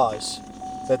 3 laws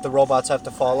that the robots have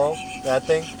to follow. That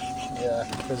thing. Yeah.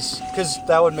 Because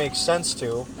that would make sense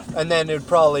to, and then it would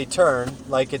probably turn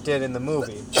like it did in the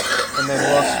movie, and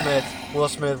then Will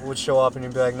Smith would show up and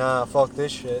he'd be like, nah, fuck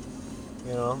this shit,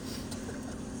 you know.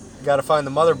 You gotta find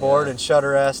the motherboard Yeah. and shut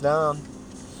her ass down.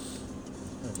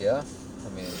 Yeah.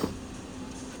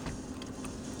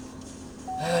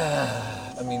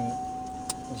 I mean,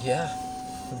 yeah.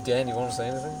 Dan, you want to say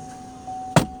anything?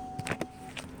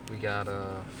 We got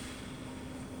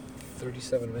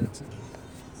 37 minutes.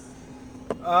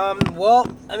 Well,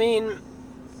 I mean,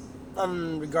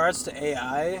 in regards to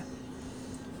AI,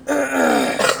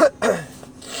 I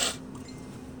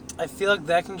feel like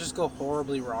that can just go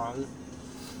horribly wrong.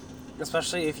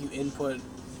 Especially if you input,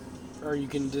 or you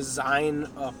can design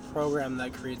a program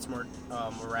that creates more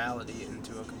morality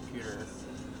into a computer.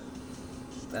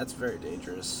 That's very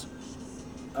dangerous.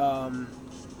 That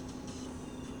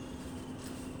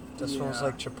smells Yeah.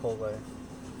 like Chipotle.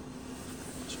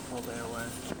 Chipotle away.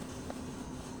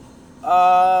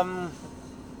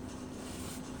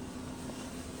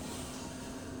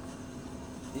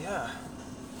 Yeah.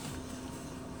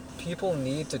 People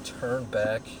need to turn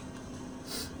back.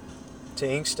 To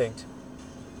instinct.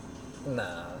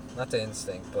 Nah, not the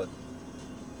instinct, but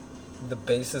the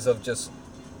basis of just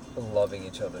loving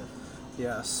each other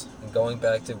Yes. and going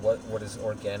back to what is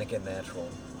organic and natural.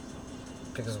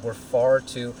 Because we're far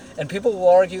too, and people will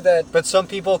argue that. But some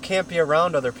people can't be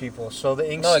around other people, so the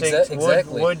instinct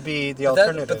exactly. would be the But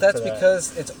alternative. but that's to that.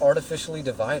 because it's artificially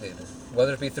divided,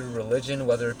 whether it be through religion,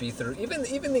 whether it be through even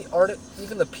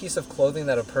the piece of clothing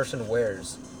that a person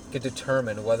wears could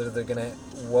determine whether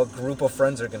what group of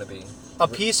friends are gonna be. A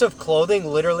piece of clothing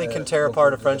literally can tear What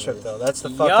apart a group are they friendship, with? though. That's the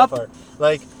fucked Yup. up part.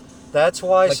 Like, that's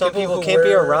why Like some people people who can't be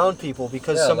wear- around people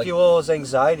because Yeah, some like- people's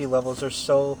anxiety levels are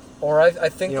so. Or I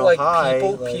think You know, like high,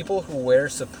 people who wear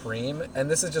Supreme, and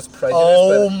this is just prejudice.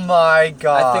 Oh but my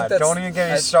god! I think that's, Don't even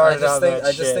get me started on that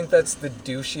I shit. just think that's the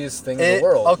douchiest thing in It- the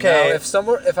world. okay. Now,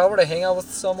 if I were to hang out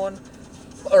with someone,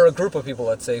 or a group of people,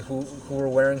 let's say, who were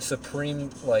wearing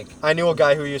Supreme, like, I knew a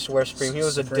guy who used to wear Supreme. He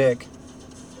was a Supreme. dick.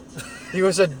 He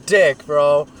was a dick,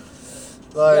 bro.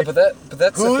 Like, yeah, but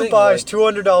that's the who thing. buys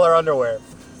like, $200 underwear?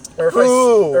 or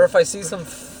who? if I see some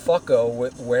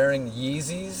fucko wearing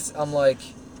Yeezys, I'm like,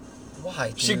 why?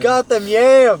 Dude? She got them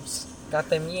yams. Got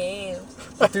them yams.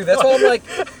 Dude, that's why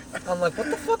I'm like, what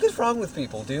the fuck is wrong with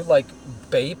people, dude? Like,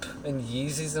 Bape and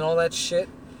Yeezys and all that shit.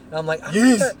 And I'm like, I don't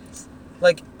Yeez. think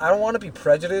like, I don't want to be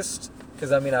prejudiced,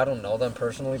 because, I mean, I don't know them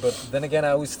personally, but then again, I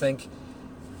always think,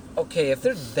 okay, if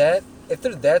they're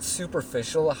that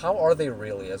superficial, how are they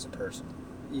really as a person?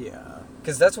 Yeah.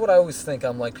 Because that's what I always think.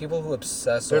 I'm like, people who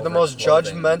obsess They're the over most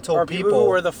clothing, judgmental Or people. people who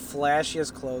wear the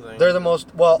flashiest clothing. They're the most.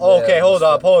 Well, Yeah, okay, hold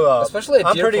up. especially at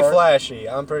I'm Deer pretty Park. flashy.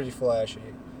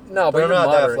 No, but But you're I'm not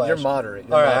that moderate. flashy. You're moderate.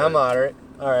 You're All right, I'm moderate.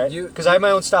 All right, You- because I have my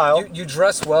own style. You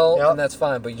dress well, Yep. and that's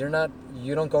fine. But you're not.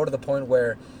 You don't go to the point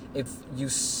where if you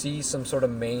see some sort of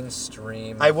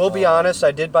mainstream. I will be honest.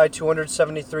 I did buy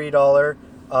 $273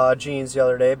 jeans the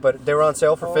other day, but they were on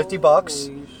sale for $50.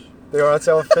 Holy sh- They were on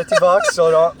sale for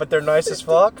 $50, but they're nice as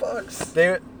fuck.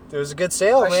 $50. It was a good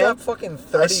sale, I man. shop fucking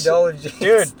 $30 jeans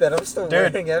Dude, that I'm still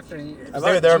dude. wearing after years. I Dude,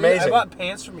 bought they're I amazing. bought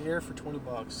pants from here for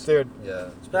 $20. Dude, Yeah.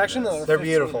 But actually, no, They're 15,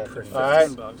 beautiful. for All right.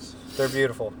 $15. they're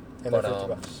beautiful, and But, they're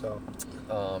 $50. So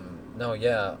No,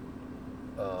 yeah.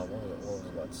 What was I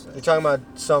about to say? you're talking about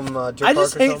some Deer I Park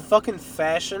just or hate something? fucking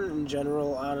fashion in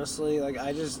general, honestly. Like,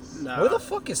 I just, nah. Where the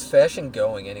fuck is fashion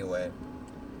going anyway?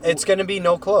 It's gonna be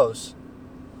no clothes.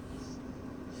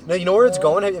 No, you know where it's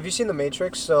going? Have you seen The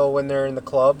Matrix? So when they're in the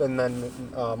club and then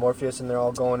Morpheus and they're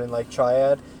all going in like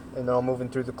triad and they're all moving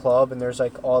through the club and there's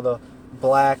like all the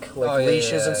black like Oh, yeah,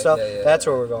 leashes yeah, and stuff. yeah, That's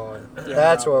yeah. where we're going. Yeah,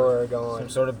 That's where probably. we're going. Some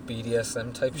sort of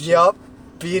BDSM type shit? Yup.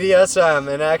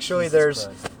 BDSM, and actually Jesus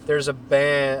Christ. there's a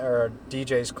band or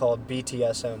DJs called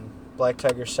BTSM, Black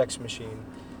Tiger Sex Machine.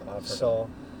 Oh, I've heard So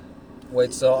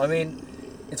Wait, so I mean,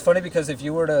 it's funny because if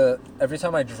you were to every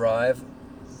time I drive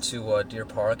to Deer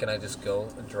Park and I just go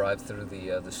drive through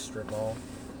the strip mall,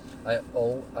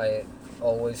 I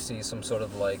always see some sort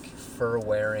of like fur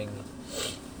wearing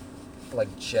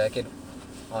like jacket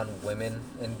on women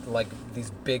and like these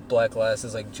big black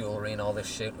glasses, like jewelry and all this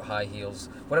shit, high heels,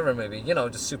 whatever it may be, you know,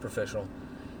 just superficial.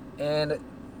 And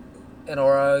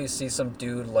or I always see some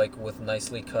dude like with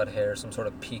nicely cut hair, some sort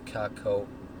of peacock coat,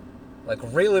 like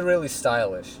really, really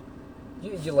stylish.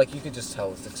 You like you could just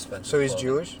tell it's expensive. so he's clothing.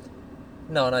 Jewish?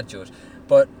 No, not Jewish,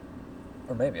 but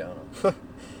or maybe I don't know.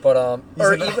 But He's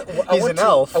or an- even he's an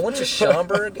elf. I went to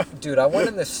Schaumburg, dude. I went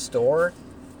in this store.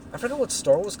 I forget what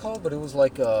store it was called, but it was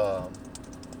like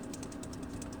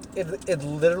it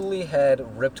literally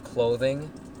had ripped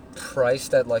clothing,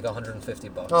 priced at like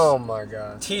 $150. Oh my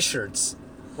god. T-shirts,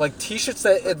 like T-shirts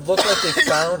that it looked like they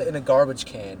found in a garbage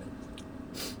can.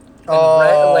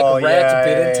 And rats yeah,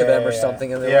 bit yeah, into them or yeah,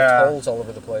 something, and there yeah. were holes all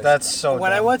over the place. That's so When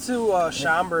dumb. I went to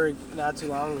Schaumburg not too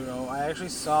long ago, I actually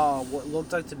saw what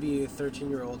looked like to be a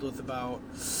 13-year-old with about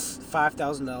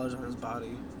 $5,000 on his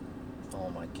body. Oh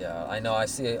my god! I know. I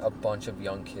see a bunch of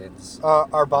young kids.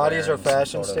 Our bodies are wearing some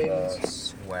fashion sort of,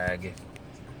 statements. swag.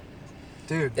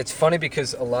 Dude, It's funny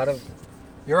because a lot of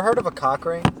you ever heard of a cock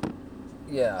ring?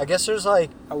 yeah. I guess there's like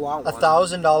I want a one.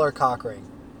 $1,000 cock ring.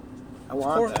 I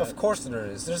want that. Of course there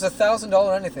is. There's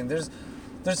 $1,000 anything. There's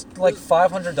like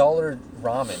 $500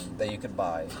 ramen that you could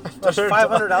buy. There's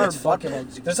 $500 It's butt fucking.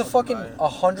 plugs you There's can a fucking buy.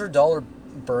 $100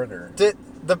 burger.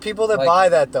 The people that Like- buy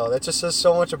that though, that just says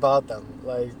so much about them.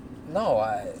 Like, No,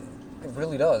 it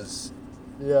really does.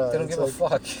 yeah, They don't it's give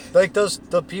like, a fuck. Like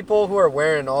the people who are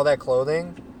wearing all that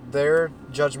clothing, they're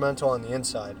judgmental on the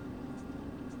inside.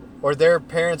 Or their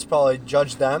parents probably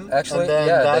judge them, Actually, and then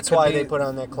yeah, that's could why be- they put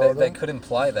on that clothing. They could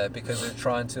imply that because they're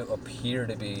trying to appear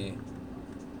to be,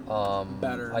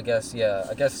 Better. I guess, yeah,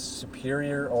 I guess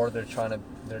superior, or they're trying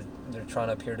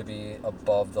to appear to be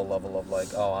above the level of like,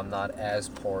 oh, I'm not as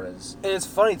poor as. And it's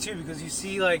funny too because you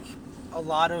see like a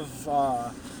lot of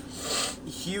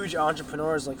huge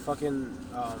entrepreneurs like fucking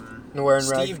Wearing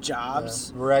Steve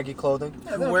Jobs raggy clothing.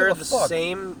 Yeah, they who don't wear give a the fuck.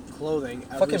 same clothing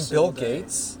every Fucking single Bill day.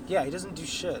 Gates. Yeah, he doesn't do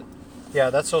shit. Yeah,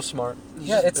 that's so smart. He's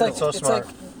Yeah, just it's like built. so it's smart.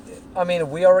 like, I mean,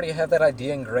 we already have that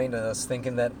idea ingrained in us,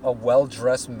 thinking that a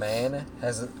well-dressed man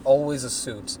has always a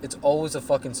suit. It's always a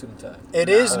fucking suit and tie. It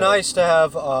is nice to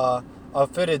have a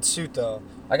fitted suit though.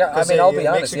 I 'Cause mean, I'll it be makes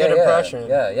honest. a Yeah, good yeah, impression.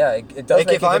 yeah. It does Like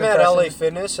make if a good I'm at impression. LA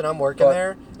Fitness and I'm working But,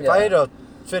 there, if yeah. I had a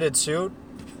fitted suit,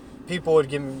 people would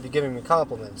be giving me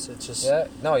compliments. It's just, Yeah,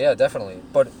 no, yeah, definitely.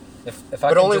 But if I but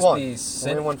can only just one, be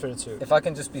only one fitted suit. if I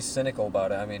can just be cynical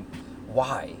about it, I mean,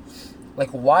 why? Like,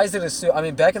 why is it a suit? I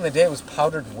mean, back in the day, it was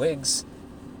powdered wigs,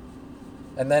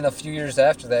 and then a few years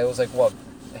after that, it was like what,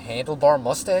 handlebar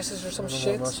mustaches or some Handlebar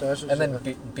shit, mustaches, and then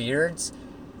yeah. beards,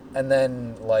 and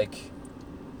then like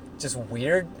just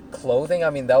weird clothing. I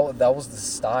mean, that was the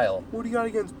style. What do you got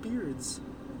against beards?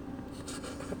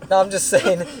 No, I'm just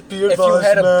saying, Beard if you balls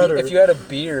had matter. if you had a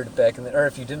beard back in the, or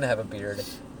if you didn't have a beard,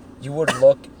 you would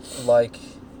look like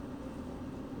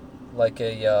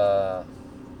a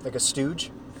Like a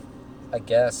stooge, I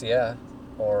guess, yeah,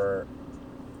 or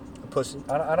a pussy.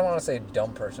 I don't want to say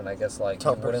dumb person. I guess like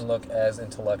Dumb you wouldn't look as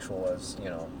intellectual as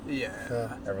Yeah.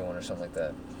 Yeah. everyone or something like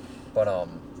that. But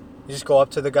You just go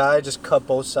up to the guy, just cut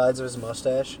both sides of his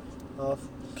mustache off.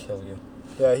 kill you.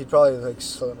 Yeah, he'd probably like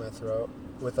slit my throat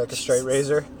with like a straight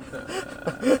razor. Oh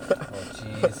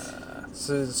jeez.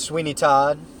 So Sweeney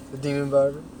Todd, the demon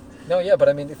barber. No, yeah, but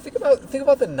I mean, think about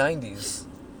the '90s.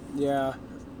 Yeah.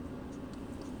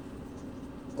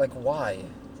 Like, why?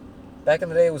 Back in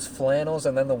the day, it was flannels,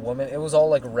 and then the woman. It was all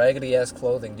like raggedy ass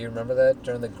clothing. Do you remember that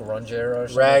during the grunge era? Or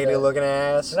something Raggedy like that? looking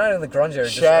ass. Not in the grunge era.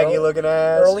 Shaggy looking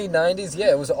ass. Early '90s, yeah,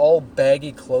 it was all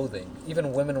baggy clothing.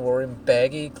 Even women were in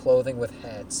baggy clothing with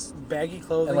hats, Baggy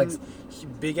clothing,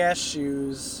 And, big ass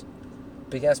shoes.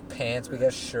 big ass pants, big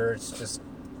ass shirts, just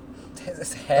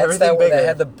hats Everything that bigger.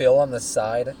 had the bill on the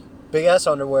side. Big ass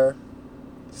underwear.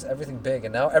 Just everything big,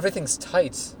 and now everything's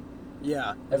tight.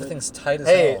 Yeah. Everything's tight as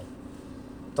Hey. hell.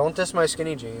 Don't diss my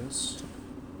skinny jeans.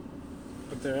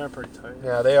 But they are pretty tight.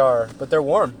 Yeah, they are, but they're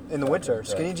warm in the winter. Right.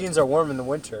 Skinny jeans are warm in the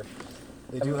winter.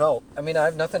 They do help. I mean, I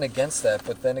have nothing against that,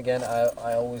 but then again,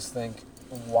 I always think,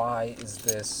 why is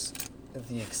this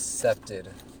the accepted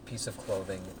piece of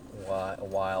clothing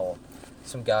while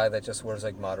some guy that just wears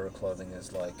like moderate clothing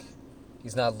is like,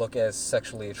 he's not look as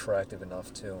sexually attractive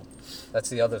enough too. That's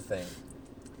the other thing.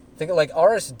 Think like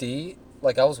RSD,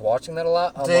 like I was watching that a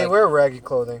lot. I'm They like, wear raggy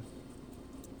clothing.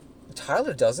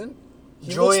 Tyler doesn't.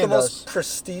 He Julian looks the most does.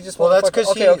 prestigious. Well, that's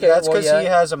motherfucker. because yeah. he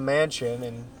has a mansion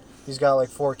and he's got like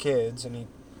 4 kids and he.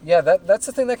 Yeah, that's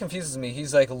the thing that confuses me.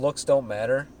 He's like, looks don't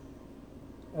matter.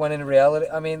 When in reality,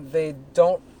 I mean, they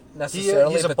don't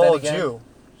necessarily. He's a but bald then again, Jew.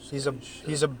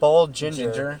 He's a bald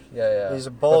ginger. Yeah. He's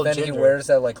a bald But then ginger. he wears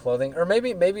that like clothing, or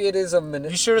maybe it is a.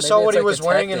 You should have saw what he was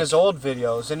wearing in his old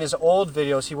videos. In his old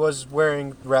videos, he was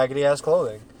wearing raggedy ass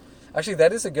clothing. Actually,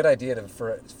 that is a good idea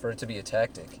for it to be a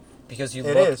tactic, because you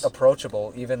It look is.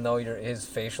 approachable, even though his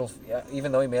facial,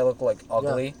 even though he may look like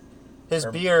ugly His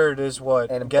Or- beard is what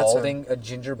and gets balding, him. a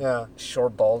ginger, Yeah.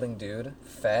 short balding dude,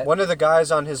 fat. One of the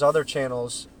guys on his other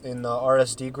channels in the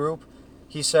RSD group,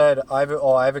 he said, I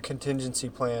have a contingency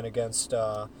plan against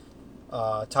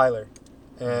Tyler.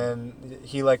 And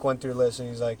he like went through a list and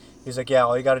he's like, yeah,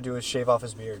 all you got to do is shave off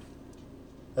his beard.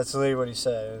 That's literally what he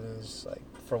said. And it's like,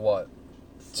 For what?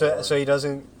 so he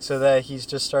doesn't, so that he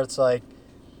just starts like,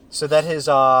 so that his,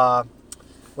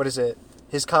 what is it?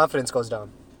 His confidence goes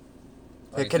down.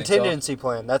 Oh, The you think so? contingency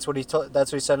plan. That's what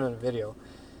that's what he said in the video.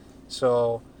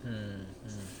 So,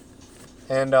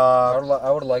 and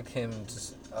I would like him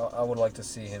to. I would like to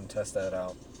see him test that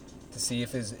out, to see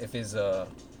if it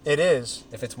is.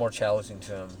 if it's more challenging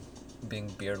to him being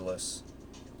beardless.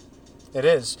 It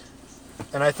is,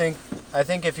 and I think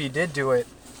if he did do it,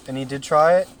 and he did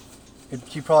try it,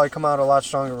 he'd probably come out a lot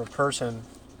stronger of a person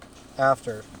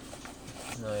after.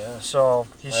 Oh yeah. So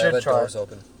he Oh, yeah, should that try. door's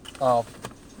open. Oh,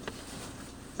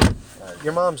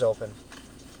 your mom's open.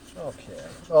 Okay.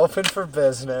 Open for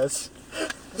business.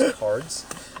 Those cards.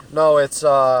 No, it's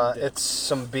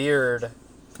some beard.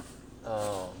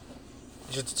 Oh.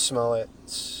 You should smell it.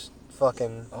 It's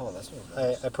fucking. Oh, that's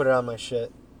what. I put it on my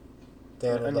shit.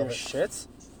 Dan would On love your it. shits?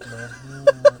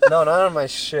 No, not on my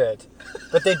shit.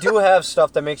 But they do have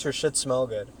stuff that makes your shit smell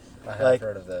good. I have like,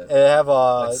 heard of that. They have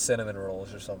Like cinnamon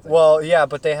rolls or something. well, yeah,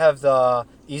 but they have the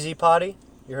Easy Potty.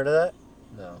 You heard of that?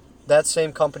 No. That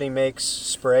same company makes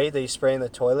spray. They spray in the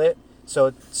toilet,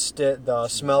 so the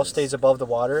smell stays above the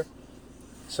water,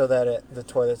 so that the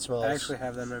toilet smells. I actually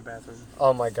have that in my bathroom.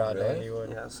 Oh my god, Really? Dan, you would.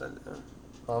 Yes.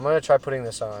 Oh, I'm gonna try putting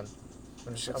this on.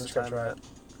 I'm just What's the gonna time try at? it.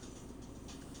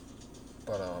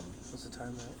 But What's the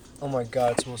time at? Oh my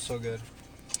god, it smells so good.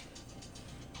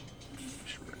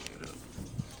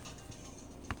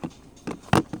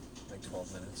 like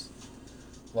 12 minutes.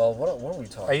 Well, what are we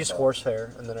talking about? I use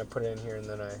horsehair, and then I put it in here, and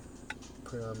then I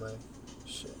put it on my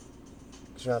shit.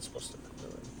 Because you're not supposed to.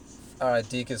 Really. Alright,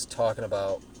 Deke is talking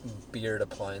about beard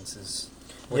appliances.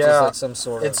 Which Yeah, is like some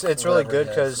sort It's of really whatever good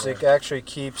he has because for- it actually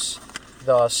keeps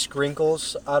the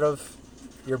sprinkles out of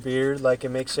your beard. Like, it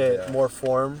makes it Yeah. more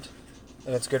formed,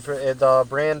 and it's good for it. The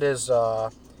brand is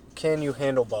Can You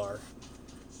Handlebar.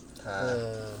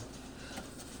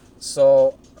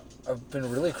 So, I've been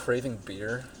really craving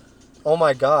beer, Oh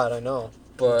my god, I know.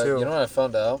 but too. you know what I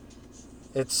found out?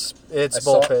 It's I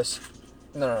bull saw- piss.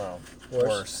 No.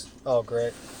 Worse. Oh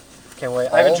great, can't wait.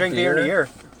 I haven't All drank beer in a beer- year.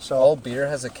 So All beer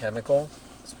has a chemical.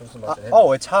 It's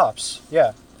oh, it's hops.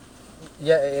 Yeah,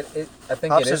 Yeah, I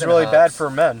think hops it is in really hops. bad for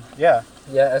men. Yeah,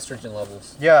 Yeah, estrogen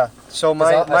levels. yeah. So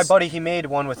my 'Cause my buddy, he made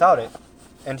one without it,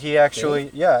 and he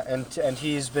actually and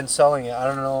he's been selling it. I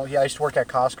don't know. I used to work at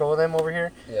Costco with him over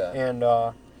here, Yeah.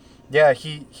 and yeah,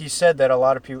 he said that a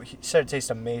lot of people. He said it tastes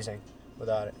amazing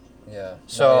without it. Yeah.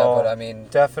 So No, yeah, but I mean,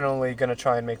 definitely gonna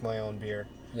try and make my own beer.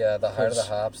 yeah, the higher the 'cause-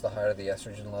 hops, the higher the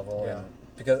estrogen level, Yeah. and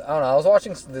Because, I don't know, I was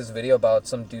watching this video about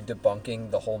some dude debunking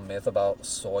the whole myth about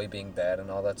soy being bad and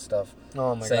all that stuff.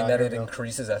 Oh my saying god. that here it we go.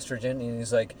 increases estrogen. And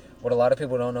he's like, what a lot of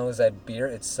people don't know is that beer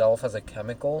itself has a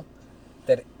chemical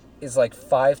that is like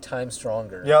 5 times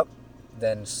stronger Yep.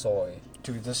 than soy.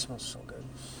 Dude, this smells so good.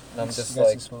 And I'm You just guys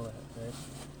like, can smell that, right?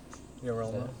 The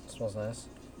aroma. yeah, it smells nice.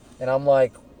 And I'm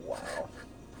like, wow.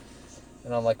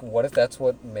 And I'm like, what if that's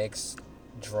what makes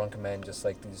drunk men just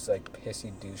like these like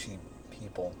pissy, douchey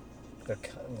people? They're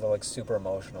like super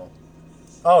emotional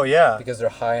Oh yeah, because they're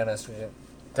high on estrogen.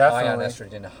 definitely. High on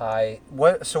estrogen, high.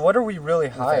 What are we really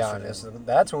high on? estrogen.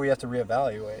 That's what we have to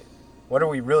reevaluate. What are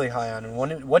we really high on, and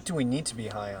what do we need to be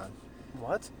high on?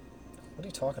 What? What are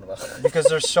you talking about? Because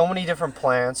there's so many different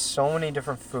plants, so many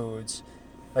different foods.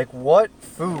 Like, what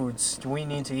foods do we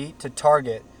need to eat to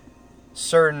target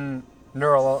certain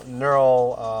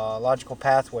neurological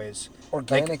pathways?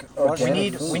 Organic. we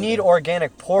organic We food. need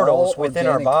organic portals All within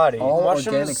our organic- body. All Mushrooms-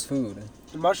 organic food.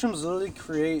 Mushrooms literally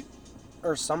create,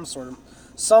 or some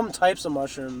types of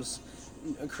mushrooms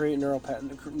create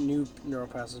new neural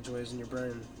passageways in your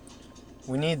brain.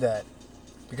 We need that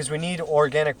because we need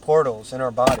organic portals in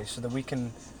our body so that we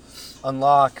can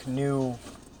unlock new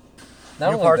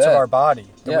parts of our body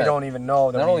that we Yeah. don't even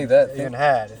know that Not we only that, even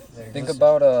had. Think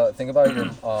about your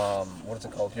what is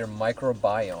it called? Your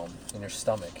microbiome in your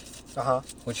stomach, Uh-huh.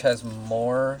 which has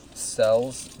more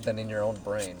cells than in your own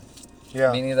brain.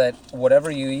 Yeah. Meaning that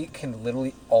whatever you eat can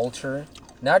literally alter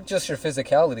not just your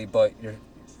physicality, but your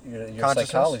Consciousness?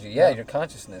 psychology. Yeah, Yeah. your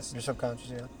consciousness. Your subconscious,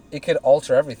 yeah. It could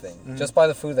alter everything Mhm. just by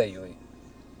the food that you eat.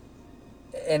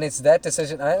 And it's that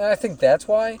decision. I think that's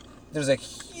why there's a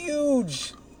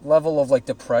huge level of like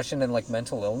depression and like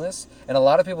mental illness. And a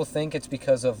lot of people think it's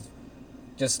because of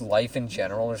just life in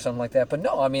general or something like that. But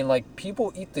no, I mean, like,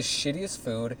 people eat the shittiest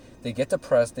food, they get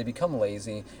depressed, they become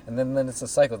lazy, and then it's a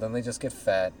cycle. Then they just get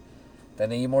fat, then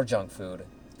they eat more junk food,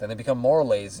 then they become more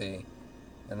lazy,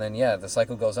 and then, yeah, the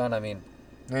cycle goes on. I mean,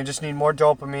 They just need more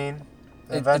dopamine.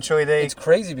 It- Eventually they it's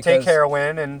crazy because... take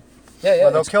heroin and Yeah,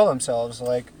 they'll it's, kill themselves.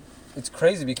 Like, it's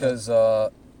crazy because, I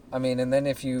mean, and then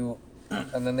if you...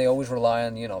 And then they always rely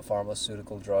on,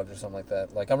 pharmaceutical drugs or something like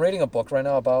that. Like, I'm reading a book right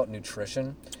now about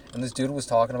nutrition, and this dude was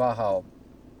talking about how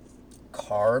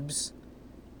carbs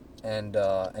and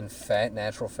fat,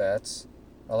 natural fats,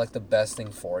 are like the best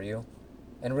thing for you.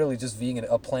 And really just vegan,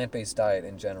 a plant-based diet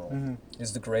in general, Mhm.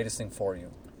 is the greatest thing for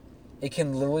you. It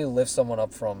can literally lift someone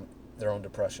up from their own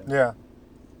depression. yeah.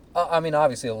 I mean,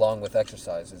 obviously, along with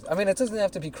exercises. I mean, it doesn't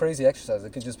have to be crazy exercise.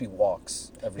 It could just be walks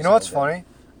every You know what's single day. funny?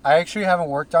 I actually haven't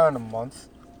worked out in a month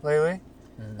lately,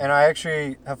 Mhm. and I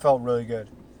actually have felt really good.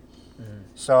 Mhm.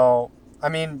 So, I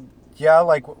mean, yeah,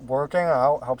 like working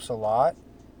out helps a lot,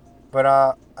 but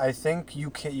I think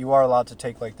you are allowed to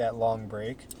take like that long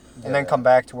break and then Yeah. come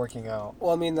back to working out.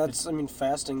 Well, I mean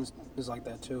fasting is like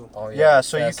that too. Oh, Yeah,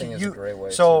 so fasting you is can a great way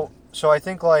so to... so I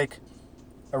think like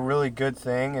a really good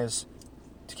thing is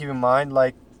to keep in mind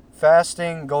like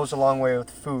fasting goes a long way with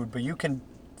food, but you can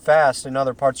fast in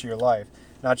other parts of your life,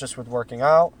 not just with working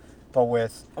out, but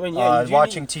with I mean, yeah, you do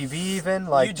watching need, TV even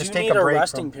like you just do take need a break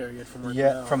resting from period from working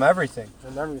yeah out. from everything.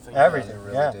 From everything. Everything. They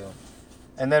really yeah. do.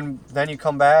 And then you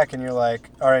come back and you're like,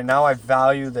 all right, now I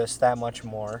value this that much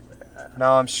more.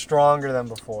 Now I'm stronger than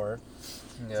before.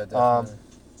 Yeah, definitely.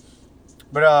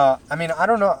 But I mean, I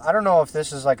don't know if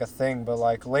this is like a thing, but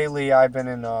like lately I've been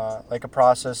in like a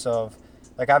process of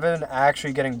like I've been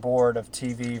actually getting bored of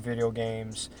TV, video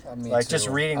games, Me like just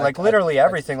too. reading, I- like I- literally I-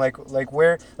 everything, like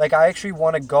where like I actually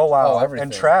want to go out everything.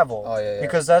 and travel Oh, yeah, yeah.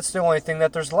 because that's the only thing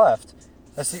that there's left.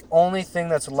 That's the only thing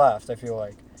that's left. I feel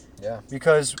like Yeah.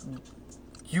 because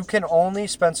you can only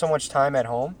spend so much time at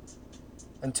home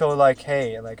until like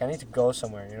hey like I need to go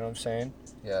somewhere. You know what I'm saying?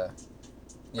 Yeah.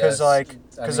 Because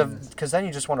Yes, because then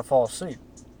you just want to fall asleep,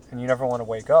 and you never want to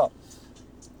wake up.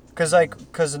 Because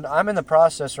I'm in the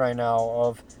process right now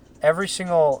of every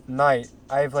single night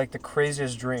I have like the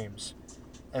craziest dreams,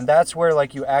 and that's where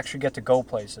like you actually get to go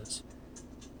places,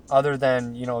 other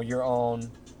than your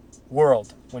own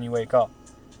world when you wake up.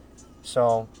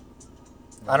 So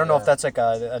I don't know if that's like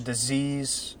a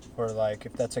disease or like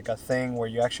if that's like a thing where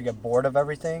you actually get bored of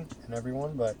everything and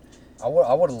everyone, but.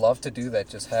 I would love to do that.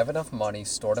 Just have enough money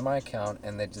stored in my account,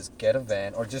 and then just get a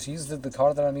van, or just use the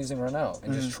car that I'm using right now,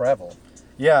 and just travel,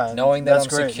 Yeah, knowing that that's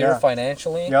I'm great, secure yeah.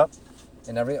 financially, Yep.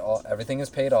 and everything is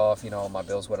paid off. My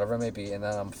bills, whatever it may be, and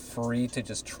then I'm free to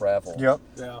just travel. Yep.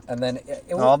 Yeah. And then it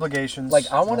No will, obligations.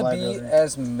 like, I want no to be liability.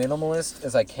 as minimalist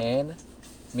as I can,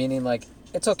 meaning like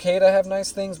it's okay to have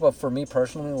nice things, but for me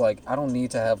personally, like I don't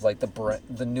need to have like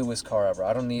the newest car ever.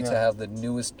 I don't need to Yeah. have the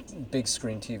newest big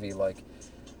screen TV. Like,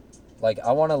 Like,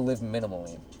 I want to live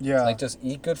minimally. Yeah. Like, just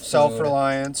eat good food.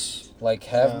 Self-reliance. Like,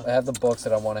 have the books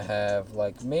that I want to have.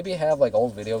 Like, maybe have, like,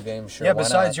 old video games. Sure, Yeah, why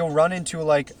besides, not? you'll run into,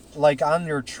 like on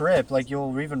your trip, like,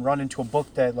 you'll even run into a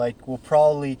book that, like, will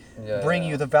probably bring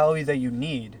you the value that you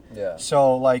need. Yeah.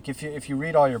 So, like, if you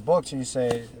read all your books and you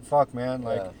say, fuck, man,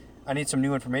 like, I need some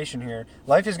new information here,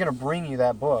 life is going to bring you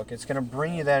that book. It's going to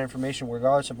bring you that information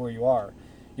regardless of where you are.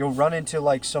 You'll run into,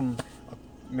 like,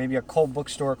 maybe a cold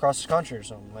bookstore across the country or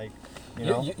something, like, you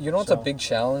know? You know what's a big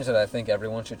challenge that I think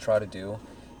everyone should try to do?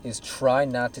 Is try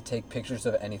not to take pictures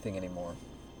of anything anymore.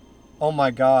 Oh my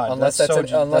God! Unless it's an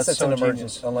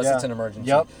emergency. Genius. Unless it's an emergency.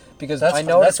 Yep. Because I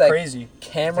noticed that crazy.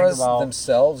 Cameras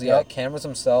themselves, cameras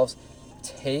themselves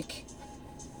take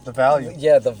the value.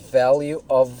 Yeah, the value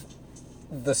of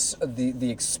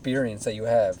the experience that you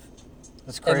have.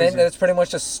 That's crazy. And then it's pretty much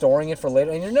just storing it for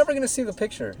later, and you're never gonna see the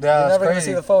picture. Yeah, you're never gonna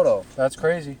see the photo. That's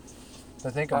crazy to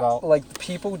think about. Like,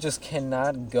 people just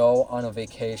cannot go on a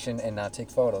vacation and not take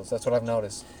photos. That's what I've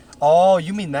noticed. Oh,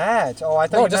 you mean that? Oh, I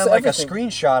thought you meant like everything. a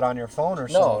screenshot on your phone or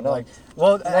something. No. Like,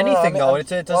 well, anything though. It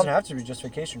doesn't have to be just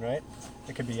vacation, right?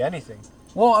 It could be anything.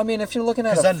 Well, I mean, if you're looking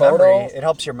at a then photo, memory, it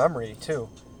helps your memory too.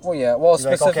 Well, yeah. Well,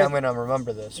 like, okay, I'm gonna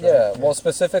remember this. Right? Yeah. Well,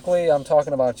 specifically, I'm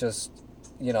talking about just,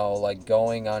 like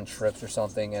going on trips or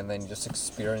something and then just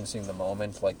experiencing the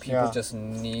moment. Like, people just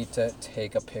need to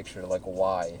take a picture. Like,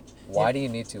 why? Why do you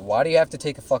need to? Why do you have to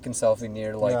take a fucking selfie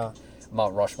near, like,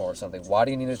 Mount Rushmore or something? Why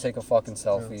do you need to take a fucking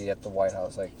selfie at the White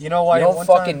House? Like, you know why? You don't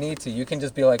fucking need to. You can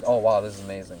just be like, oh, wow, this is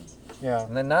amazing. Yeah.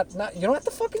 And then not you don't have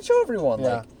to fucking show everyone.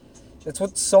 Yeah. Like, it's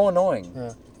what's so annoying.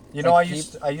 Yeah. You know, I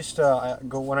used to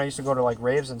go to, like,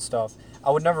 raves and stuff.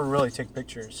 I would never really take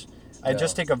pictures. I'd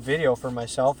just take a video for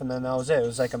myself, and then that was it. It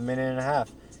was like a minute and a half.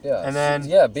 Yeah. And then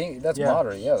that's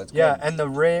moderate. Yeah, that's good. Yeah, and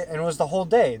and it was the whole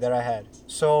day that I had.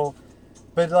 So,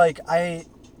 but like I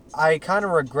kind of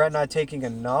regret not taking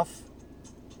enough,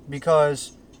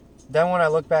 because then when I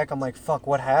look back, I'm like, fuck,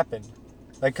 what happened?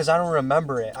 Like, because I don't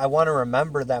remember it. I want to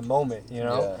remember that moment, you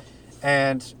know? Yeah.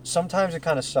 And sometimes it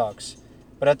kind of sucks.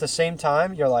 But at the same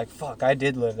time, you're like, fuck, I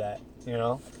did live that, you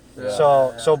know?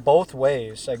 Yeah. So both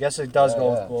ways. I guess it does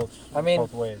go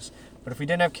both ways. But if we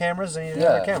didn't have cameras, then you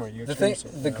didn't have a camera.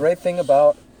 The great thing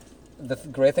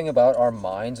about our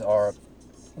minds are,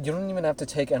 you don't even have to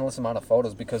take endless amount of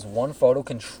photos, because one photo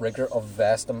can trigger a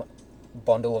vast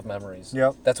bundle of memories.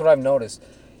 Yep. That's what I've noticed.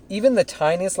 Even the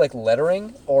tiniest, like,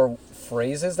 lettering or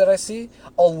phrases that I see,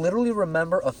 I'll literally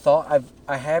remember a thought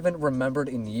I haven't remembered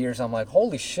in years. I'm like,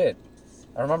 holy shit,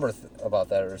 I remember about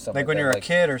that or something. Like when that. you're a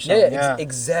kid or something. Yeah,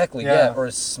 exactly. Yeah. Or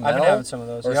a smell. I've been having some of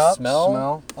those. Or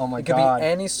smell. Oh my God. It could be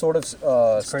any sort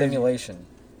of stimulation.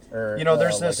 Or,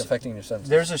 there's this like, affecting your senses.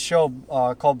 There's a show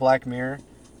called Black Mirror.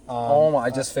 I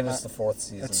just finished the 4th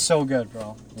season. It's so good,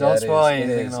 bro. Don't spoil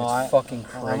anything, though. It's fucking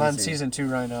crazy. I'm on season 2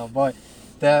 right now, but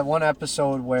that one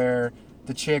episode where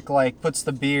the chick, like, puts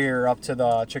the beer up to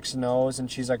the chick's nose, and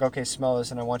she's like, okay, smell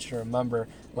this, and I want you to remember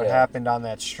what happened on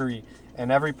that street.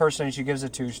 And every person she gives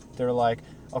it to, they're like,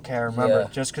 okay, I remember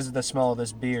just because of the smell of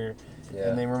this beer. Yeah.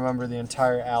 And they remember the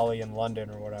entire alley in London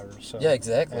or whatever. So yeah,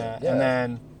 exactly. And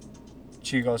then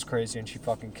she goes crazy and she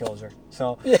fucking kills her.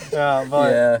 So that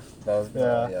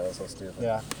was so stupid.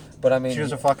 Yeah. But I mean, she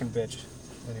was a fucking bitch.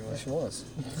 Anyway, she was.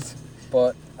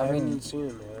 But I mean, haven't seen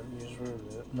it, man. You just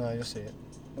ruined it. No, you'll see it.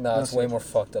 No, it's way more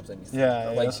fucked up than you think. Yeah,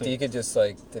 like, Dika just,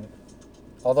 like, didn't.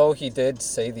 Although he did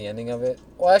say the ending of it.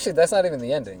 Well, actually, that's not even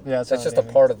the ending. Yeah, that's just a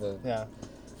part of the. Yeah.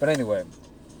 But anyway,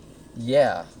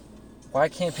 yeah. Why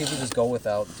can't people just go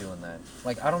without doing that?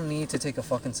 Like, I don't need to take a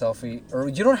fucking selfie, or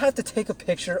you don't have to take a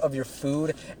picture of your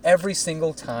food every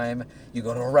single time you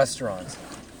go to a restaurant.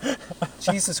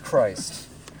 Jesus Christ.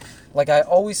 Like, I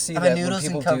always see that when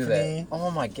people do that.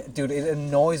 Oh my God, dude, it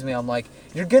annoys me. I'm like,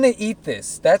 you're gonna eat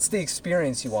this. That's the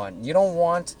experience you want. You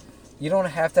don't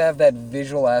have to have that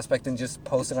visual aspect and just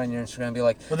post it on your Instagram and be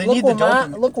like, well, they need the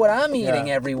dopamine. Look what I'm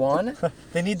eating, everyone.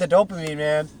 They need the dopamine,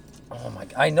 man. Oh my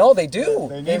God. I know, they do.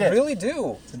 They really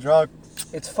do. It's a drug.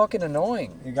 It's fucking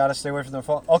annoying. You gotta stay away from their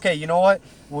phone. Okay, you know what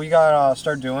we gotta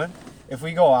start doing? If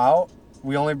we go out,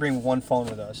 we only bring one phone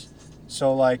with us.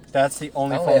 So, like, that's the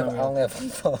only phone. I only have one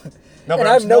phone. No, but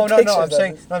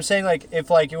I'm saying like, if,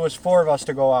 like, it was 4 of us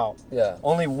to go out,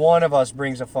 only one of us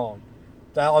brings a phone.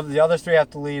 The other 3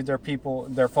 have to leave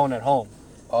their phone at home.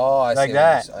 Oh, I see. Like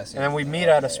that. And then we meet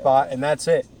at a spot, and that's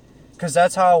it. Because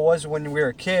that's how it was when we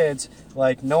were kids.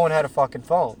 Like, no one had a fucking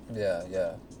phone.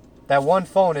 Yeah. That one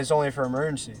phone is only for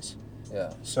emergencies.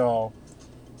 Yeah. So,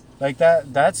 like, I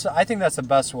think that's the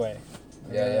best way.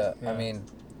 Yeah. I mean,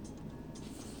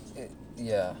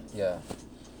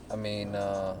 I mean,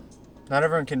 Not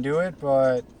everyone can do it,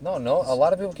 but No, a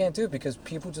lot of people can't do it because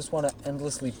people just want to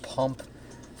endlessly pump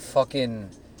fucking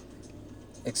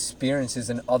experiences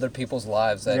in other people's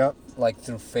lives that, Yep. like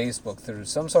through Facebook, through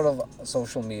some sort of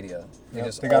social media. They yep,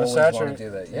 just they gotta always want saturate. to do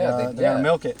that. They gotta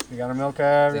milk it. You gotta milk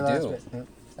every They last do. bit. Yep.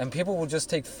 And people will just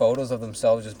take photos of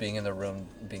themselves just being in their room,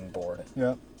 being bored,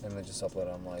 Yep. and they just upload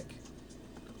it.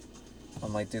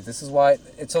 I'm like, dude, this is why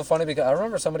it's so funny because I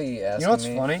remember somebody asking me. You know what's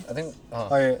funny? I think.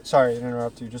 Oh, yeah, sorry to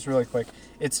interrupt you. Just really quick.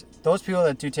 It's those people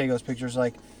that do take those pictures.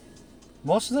 Like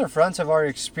most of their friends have already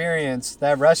experienced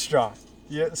that restaurant.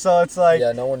 Yeah, so it's like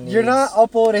Yeah, no one you're not needs-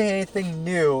 uploading anything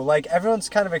new. Like everyone's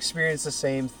kind of experienced the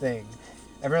same thing.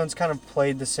 Everyone's kind of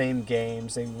played the same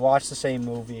games. They've watched the same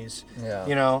movies. Yeah.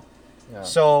 You know. Yeah.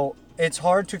 So it's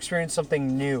hard to experience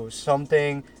something new,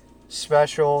 something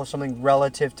special, something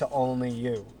relative to only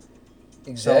you.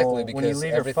 Exactly, So because when you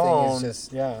leave your everything phone, is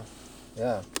just yeah.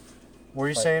 yeah. What were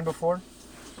you Like- saying before?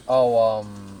 Oh,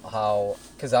 how?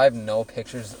 Because I have no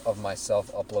pictures of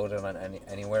myself uploaded on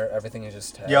anywhere. Everything is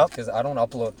just tagged. Yep. Because I don't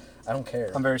upload. I don't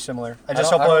care. I'm very similar. I I just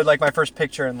don't- I uploaded don't- like my first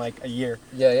picture in like a year.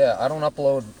 Yeah. I don't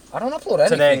upload anything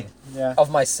Today. Yeah.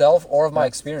 of myself or of my Yeah.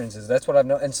 experiences. That's what I've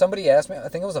known. And somebody asked me. I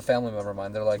think it was a family member of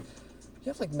mine. They're like,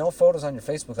 "You have like no photos on your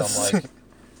Facebook." I'm like,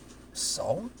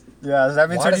 so? Yeah, that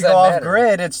means Why when does you that go off matter?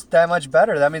 grid, it's that much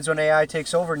better. That means when AI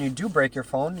takes over and you do break your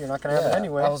phone, you're not gonna have it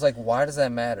anyway. I was like, why does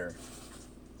that matter?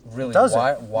 Really?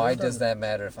 doesn't. Why It does doesn't. that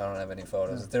matter if I don't have any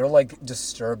photos? They're like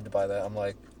disturbed by that. I'm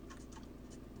like,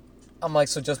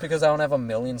 so just because I don't have a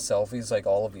million selfies like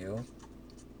all of you,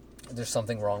 there's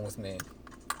something wrong with me.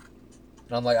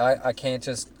 And I'm like, I can't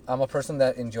just. I'm a person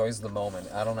that enjoys the moment.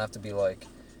 I don't have to be like,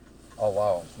 oh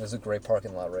wow, there's a great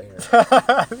parking lot right here.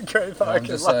 Great And I'm fucking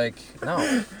just life. like,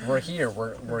 no, we're here.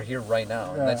 We're here right now.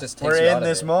 And Yeah. that just takes We're you out in of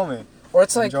this it. moment. Or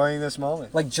it's like enjoying this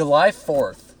moment. like July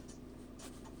 4th.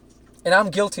 And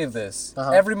I'm guilty of this.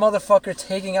 Uh-huh. Every motherfucker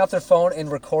taking out their phone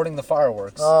and recording the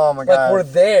fireworks. Oh my god. Like we're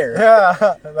there.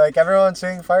 Yeah, like everyone's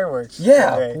seeing fireworks.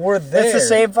 Yeah, today. we're there. It's the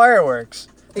same fireworks.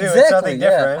 Dude, Exactly. it's nothing yeah.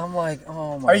 different. I'm like,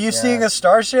 oh my. Are you seeing a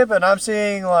starship and I'm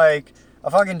seeing like a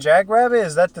fucking jackrabbit?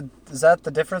 Is that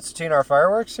the difference between our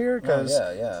fireworks here? Because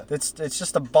yeah. it's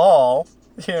just a ball,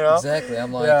 you know. Exactly.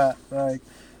 I'm like, Yeah, like.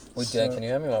 wait, so- Dan, can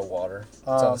you hand me my water? It's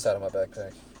on the side of my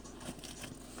backpack.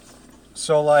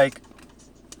 So like.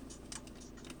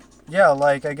 Yeah,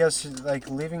 like I guess like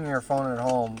leaving your phone at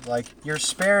home, like you're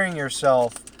sparing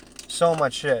yourself so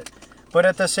much shit. But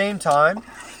at the same time,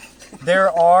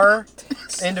 there are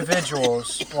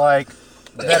individuals like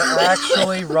that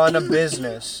actually run a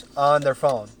business on their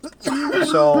phone.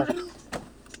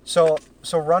 So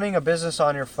running a business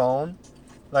on your phone,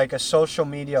 like a social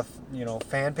media,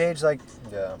 fan page, like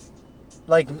Yeah.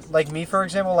 like me for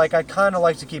example, like I kind of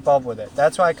like to keep up with it.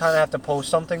 That's why I kind of have to post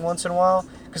something once in a while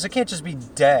because it can't just be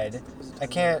dead. I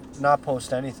can't not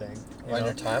post anything. You On know?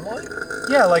 your timeline?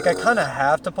 Yeah, like I kind of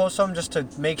have to post something just to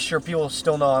make sure people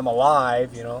still know I'm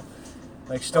alive.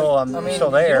 Like still I'm still You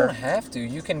don't there. have to.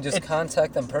 You can just It-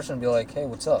 contact them personally and be like, hey,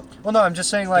 what's up? Well, no, I'm just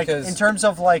saying like Because- in terms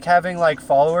of like having like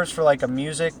followers for like a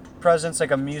music presence,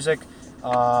 like a music,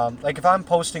 like if I'm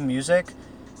posting music.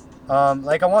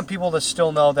 Like I want people to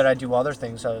still know that I do other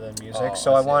things other than music, Oh,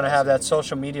 so I I see, want I to have see what that you mean.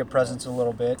 social media presence a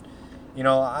little bit.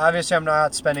 Obviously I'm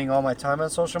not spending all my time on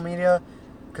social media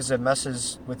because it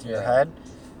messes with your Yeah. head,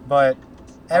 but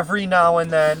every now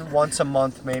and then, once a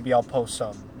month, maybe I'll post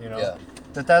some. Yeah.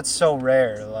 That's so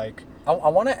rare. Like, I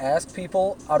want to ask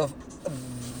people out of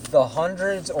the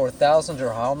hundreds or thousands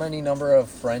or how many number of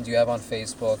friends you have on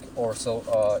Facebook or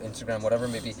Instagram, whatever it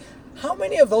may be, how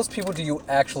many of those people do you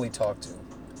actually talk to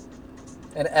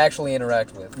and actually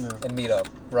interact with Yeah. and meet up,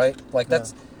 right? Like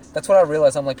that's what I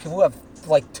realized. I'm like, people who have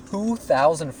like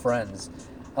 2,000 friends.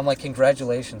 I'm like,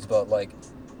 congratulations, but like,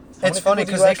 how it's many funny people do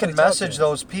because you they actually can talk message to?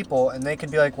 those people and they can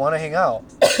be like, want to hang out.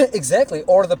 Exactly.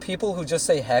 Or the people who just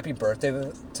say happy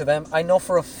birthday to them. I know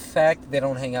for a fact they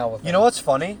don't hang out with them. You know what's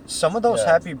funny? Some of those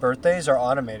Yeah. happy birthdays are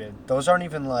automated. Those aren't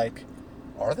even like.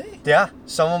 Are they? Yeah,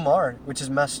 some of them are, which is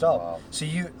messed up. Wow. So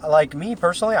you, like me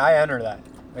personally, I enter that.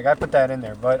 Like I put that in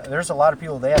there, but there's a lot of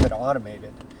people they have it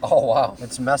automated. Oh, wow.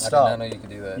 It's I messed did not up. know you could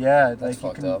do that. Yeah, That's like you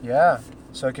fucked can. up. Yeah.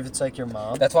 So like if it's like your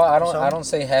mom. That's why I So- don't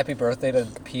say happy birthday to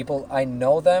people. I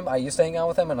know them. I used to hang out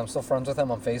with them, and I'm still friends with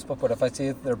them on Facebook. But if I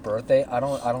see their birthday, I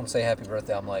don't say happy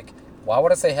birthday. I'm like, why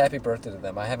would I say happy birthday to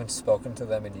them? I haven't spoken to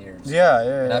them in years. Yeah,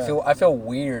 yeah, And yeah. I feel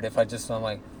weird if I'm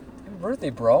like, happy birthday,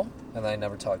 bro, and I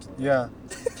never talk to them. Yeah.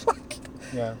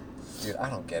 Yeah. Dude, I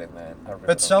don't get it, man. I really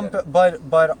But don't get it.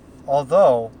 but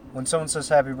although when someone says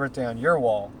happy birthday on your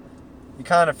wall, you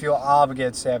kind of feel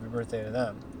obligated to say happy birthday to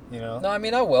them. you know. No, I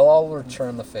mean I will. I'll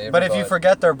return the favor. But if you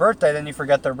forget their birthday, then you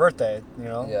forget their birthday, you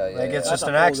know. Yeah, yeah, Like yeah. it's That's just a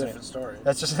an whole accident. different story.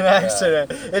 That's just an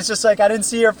accident. It's just like I didn't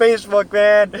see your Facebook,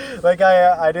 man. Like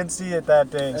I didn't see it that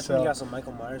day. That's when you So. got some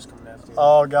Michael Myers coming after you.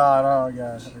 Oh God! Oh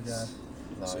God! Oh God!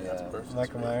 No, So you got the yeah. birthday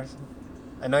Michael spirit. Myers.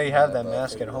 I know you have Yeah, that but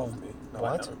mask Take at it off home. me. No,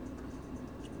 I What? don't.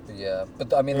 Yeah,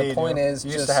 but I mean Yeah, the you point do. is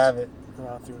you just used to have it. My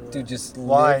mom threw it away. dude, just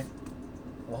Why? live.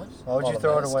 What? Why would Oh, you the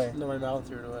throw it mask? away? No, my mom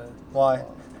threw it away. Why?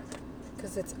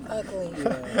 Because it's ugly.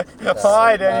 Yeah.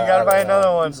 Why? Then you gotta buy I don't know.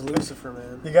 another one. It's Lucifer,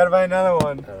 man. You gotta buy another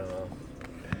one. I don't know.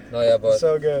 No, yeah, but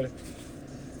So good.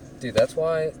 dude, that's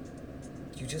why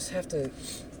you just have to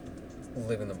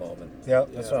live in the moment. Yep.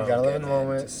 That's Yeah. what You I'm gotta live in the getting at.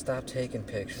 moment. Just stop taking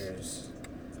pictures.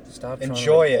 Stop trying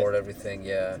Enjoy to it. record everything.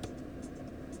 Yeah.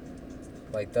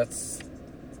 Like that's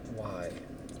why.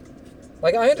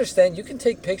 Like I understand you can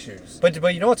take pictures. But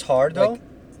you know what's hard though? Like,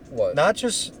 what? Not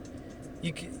just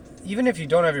even if you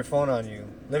don't have your phone on you,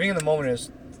 living in the moment is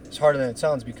harder than it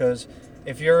sounds because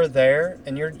if you're there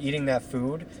and you're eating that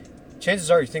food,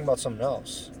 chances are you're thinking about something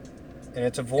else, and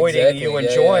it's avoiding Exactly, you yeah,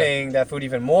 enjoying that food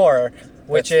even more,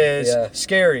 which That's- is yeah.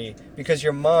 scary because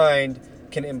your mind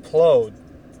can implode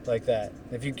like that.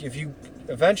 If you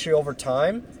eventually over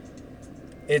time,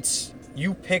 it's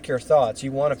you pick your thoughts.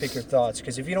 You want to pick your thoughts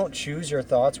because if you don't choose your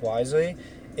thoughts wisely,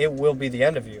 it will be the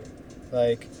end of you.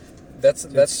 Like. That's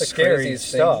the scary craziest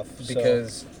stuff, thing so.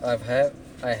 because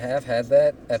I have had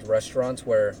that at restaurants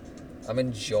where I'm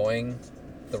enjoying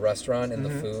the restaurant and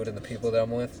the Mhm. food and the people that I'm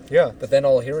with, Yeah. but then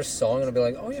I'll hear a song and I'll be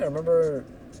like, oh yeah, I remember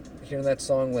hearing that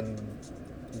song when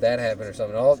that happened or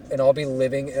something. I'll be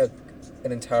living an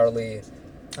entirely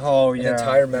Oh an yeah.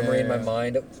 entire memory in my Yeah.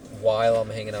 mind while I'm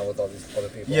hanging out with all these other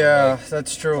people. Yeah,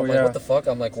 that's true. I'm yeah. like, what the fuck?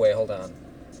 I'm like, wait, hold on.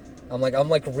 I'm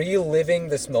like reliving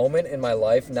this moment in my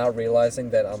life, not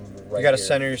realizing that I'm right you gotta here.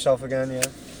 center yourself again. Yeah.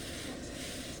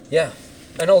 Yeah.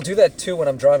 And I'll do that too when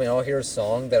I'm driving. I'll hear a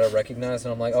song that I recognize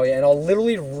and I'm like, oh yeah, and I'll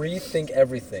literally rethink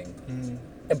everything.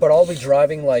 But I'll be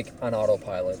driving like on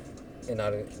autopilot and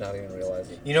not even realize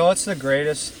it. You know what's the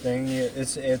greatest thing?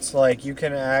 It's like you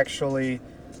can actually,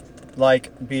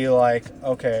 like, be like,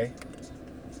 okay,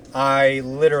 I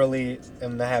literally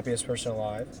am the happiest person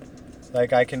alive.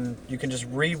 Like you can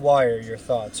just rewire your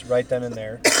thoughts right then and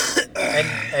there,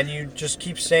 and you just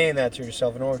keep saying that to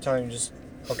yourself, and over time you just,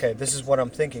 okay, this is what I'm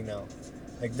thinking now,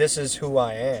 like this is who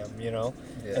I am, you know,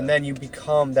 Yeah. and then you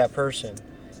become that person,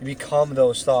 you become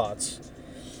those thoughts.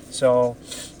 So,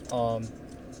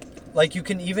 like you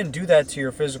can even do that to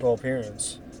your physical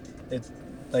appearance.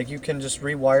 Like you can just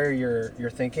rewire your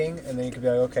thinking, and then you can be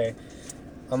like, okay,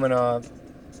 I'm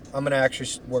gonna actually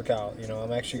work out. You know,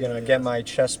 I'm actually gonna get my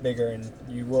chest bigger, and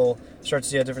you will start to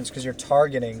see a difference because you're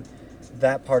targeting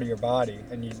that part of your body,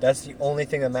 and that's the only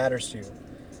thing that matters to you.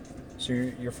 So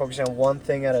you're focusing on one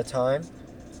thing at a time,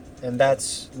 and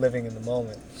that's living in the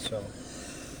moment. So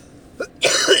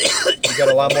you get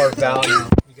a lot more value.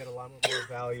 You get a lot more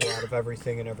value out of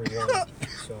everything and everyone.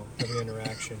 So every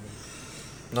interaction.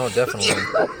 No, definitely.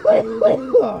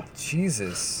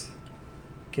 Jesus.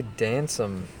 Could dance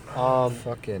some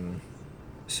fucking.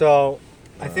 So,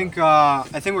 I think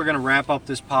we're gonna wrap up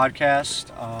this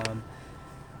podcast. I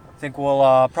think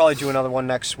we'll probably do another one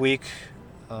next week.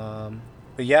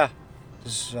 But yeah,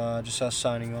 this is just us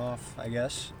signing off, I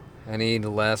guess. Any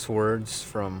last words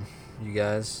from you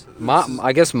guys?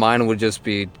 I guess mine would just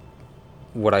be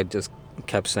what I just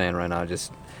kept saying right now.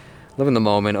 Just live in the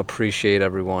moment, appreciate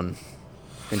everyone,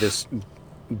 and just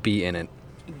be in it.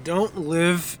 Don't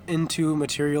live into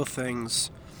material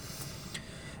things.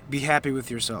 Be happy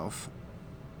with yourself.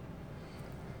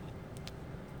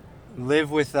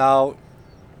 Live without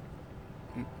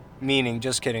meaning.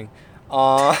 Just kidding.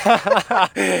 No,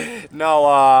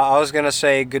 I was gonna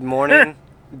say good morning,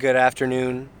 good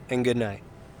afternoon, and good night.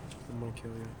 I'm gonna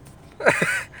kill you.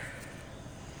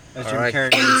 As All Jim right.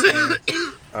 Carrey would say.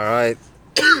 All right.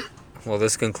 Well,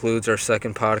 this concludes our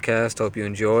second podcast. Hope you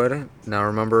enjoyed. Now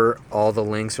remember, all the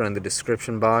links are in the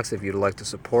description box. If you'd like to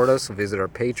support us, visit our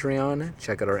Patreon,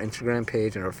 check out our Instagram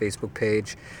page and our Facebook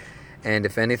page. And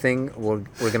if anything, we're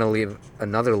going to leave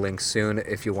another link soon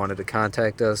if you wanted to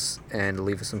contact us and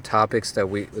leave us some topics that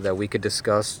we could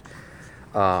discuss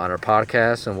on our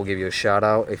podcast. And we'll give you a shout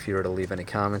out if you were to leave any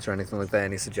comments or anything like that,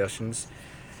 any suggestions.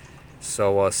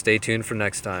 So stay tuned for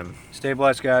next time. Stay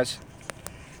blessed, guys.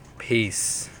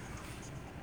 Peace.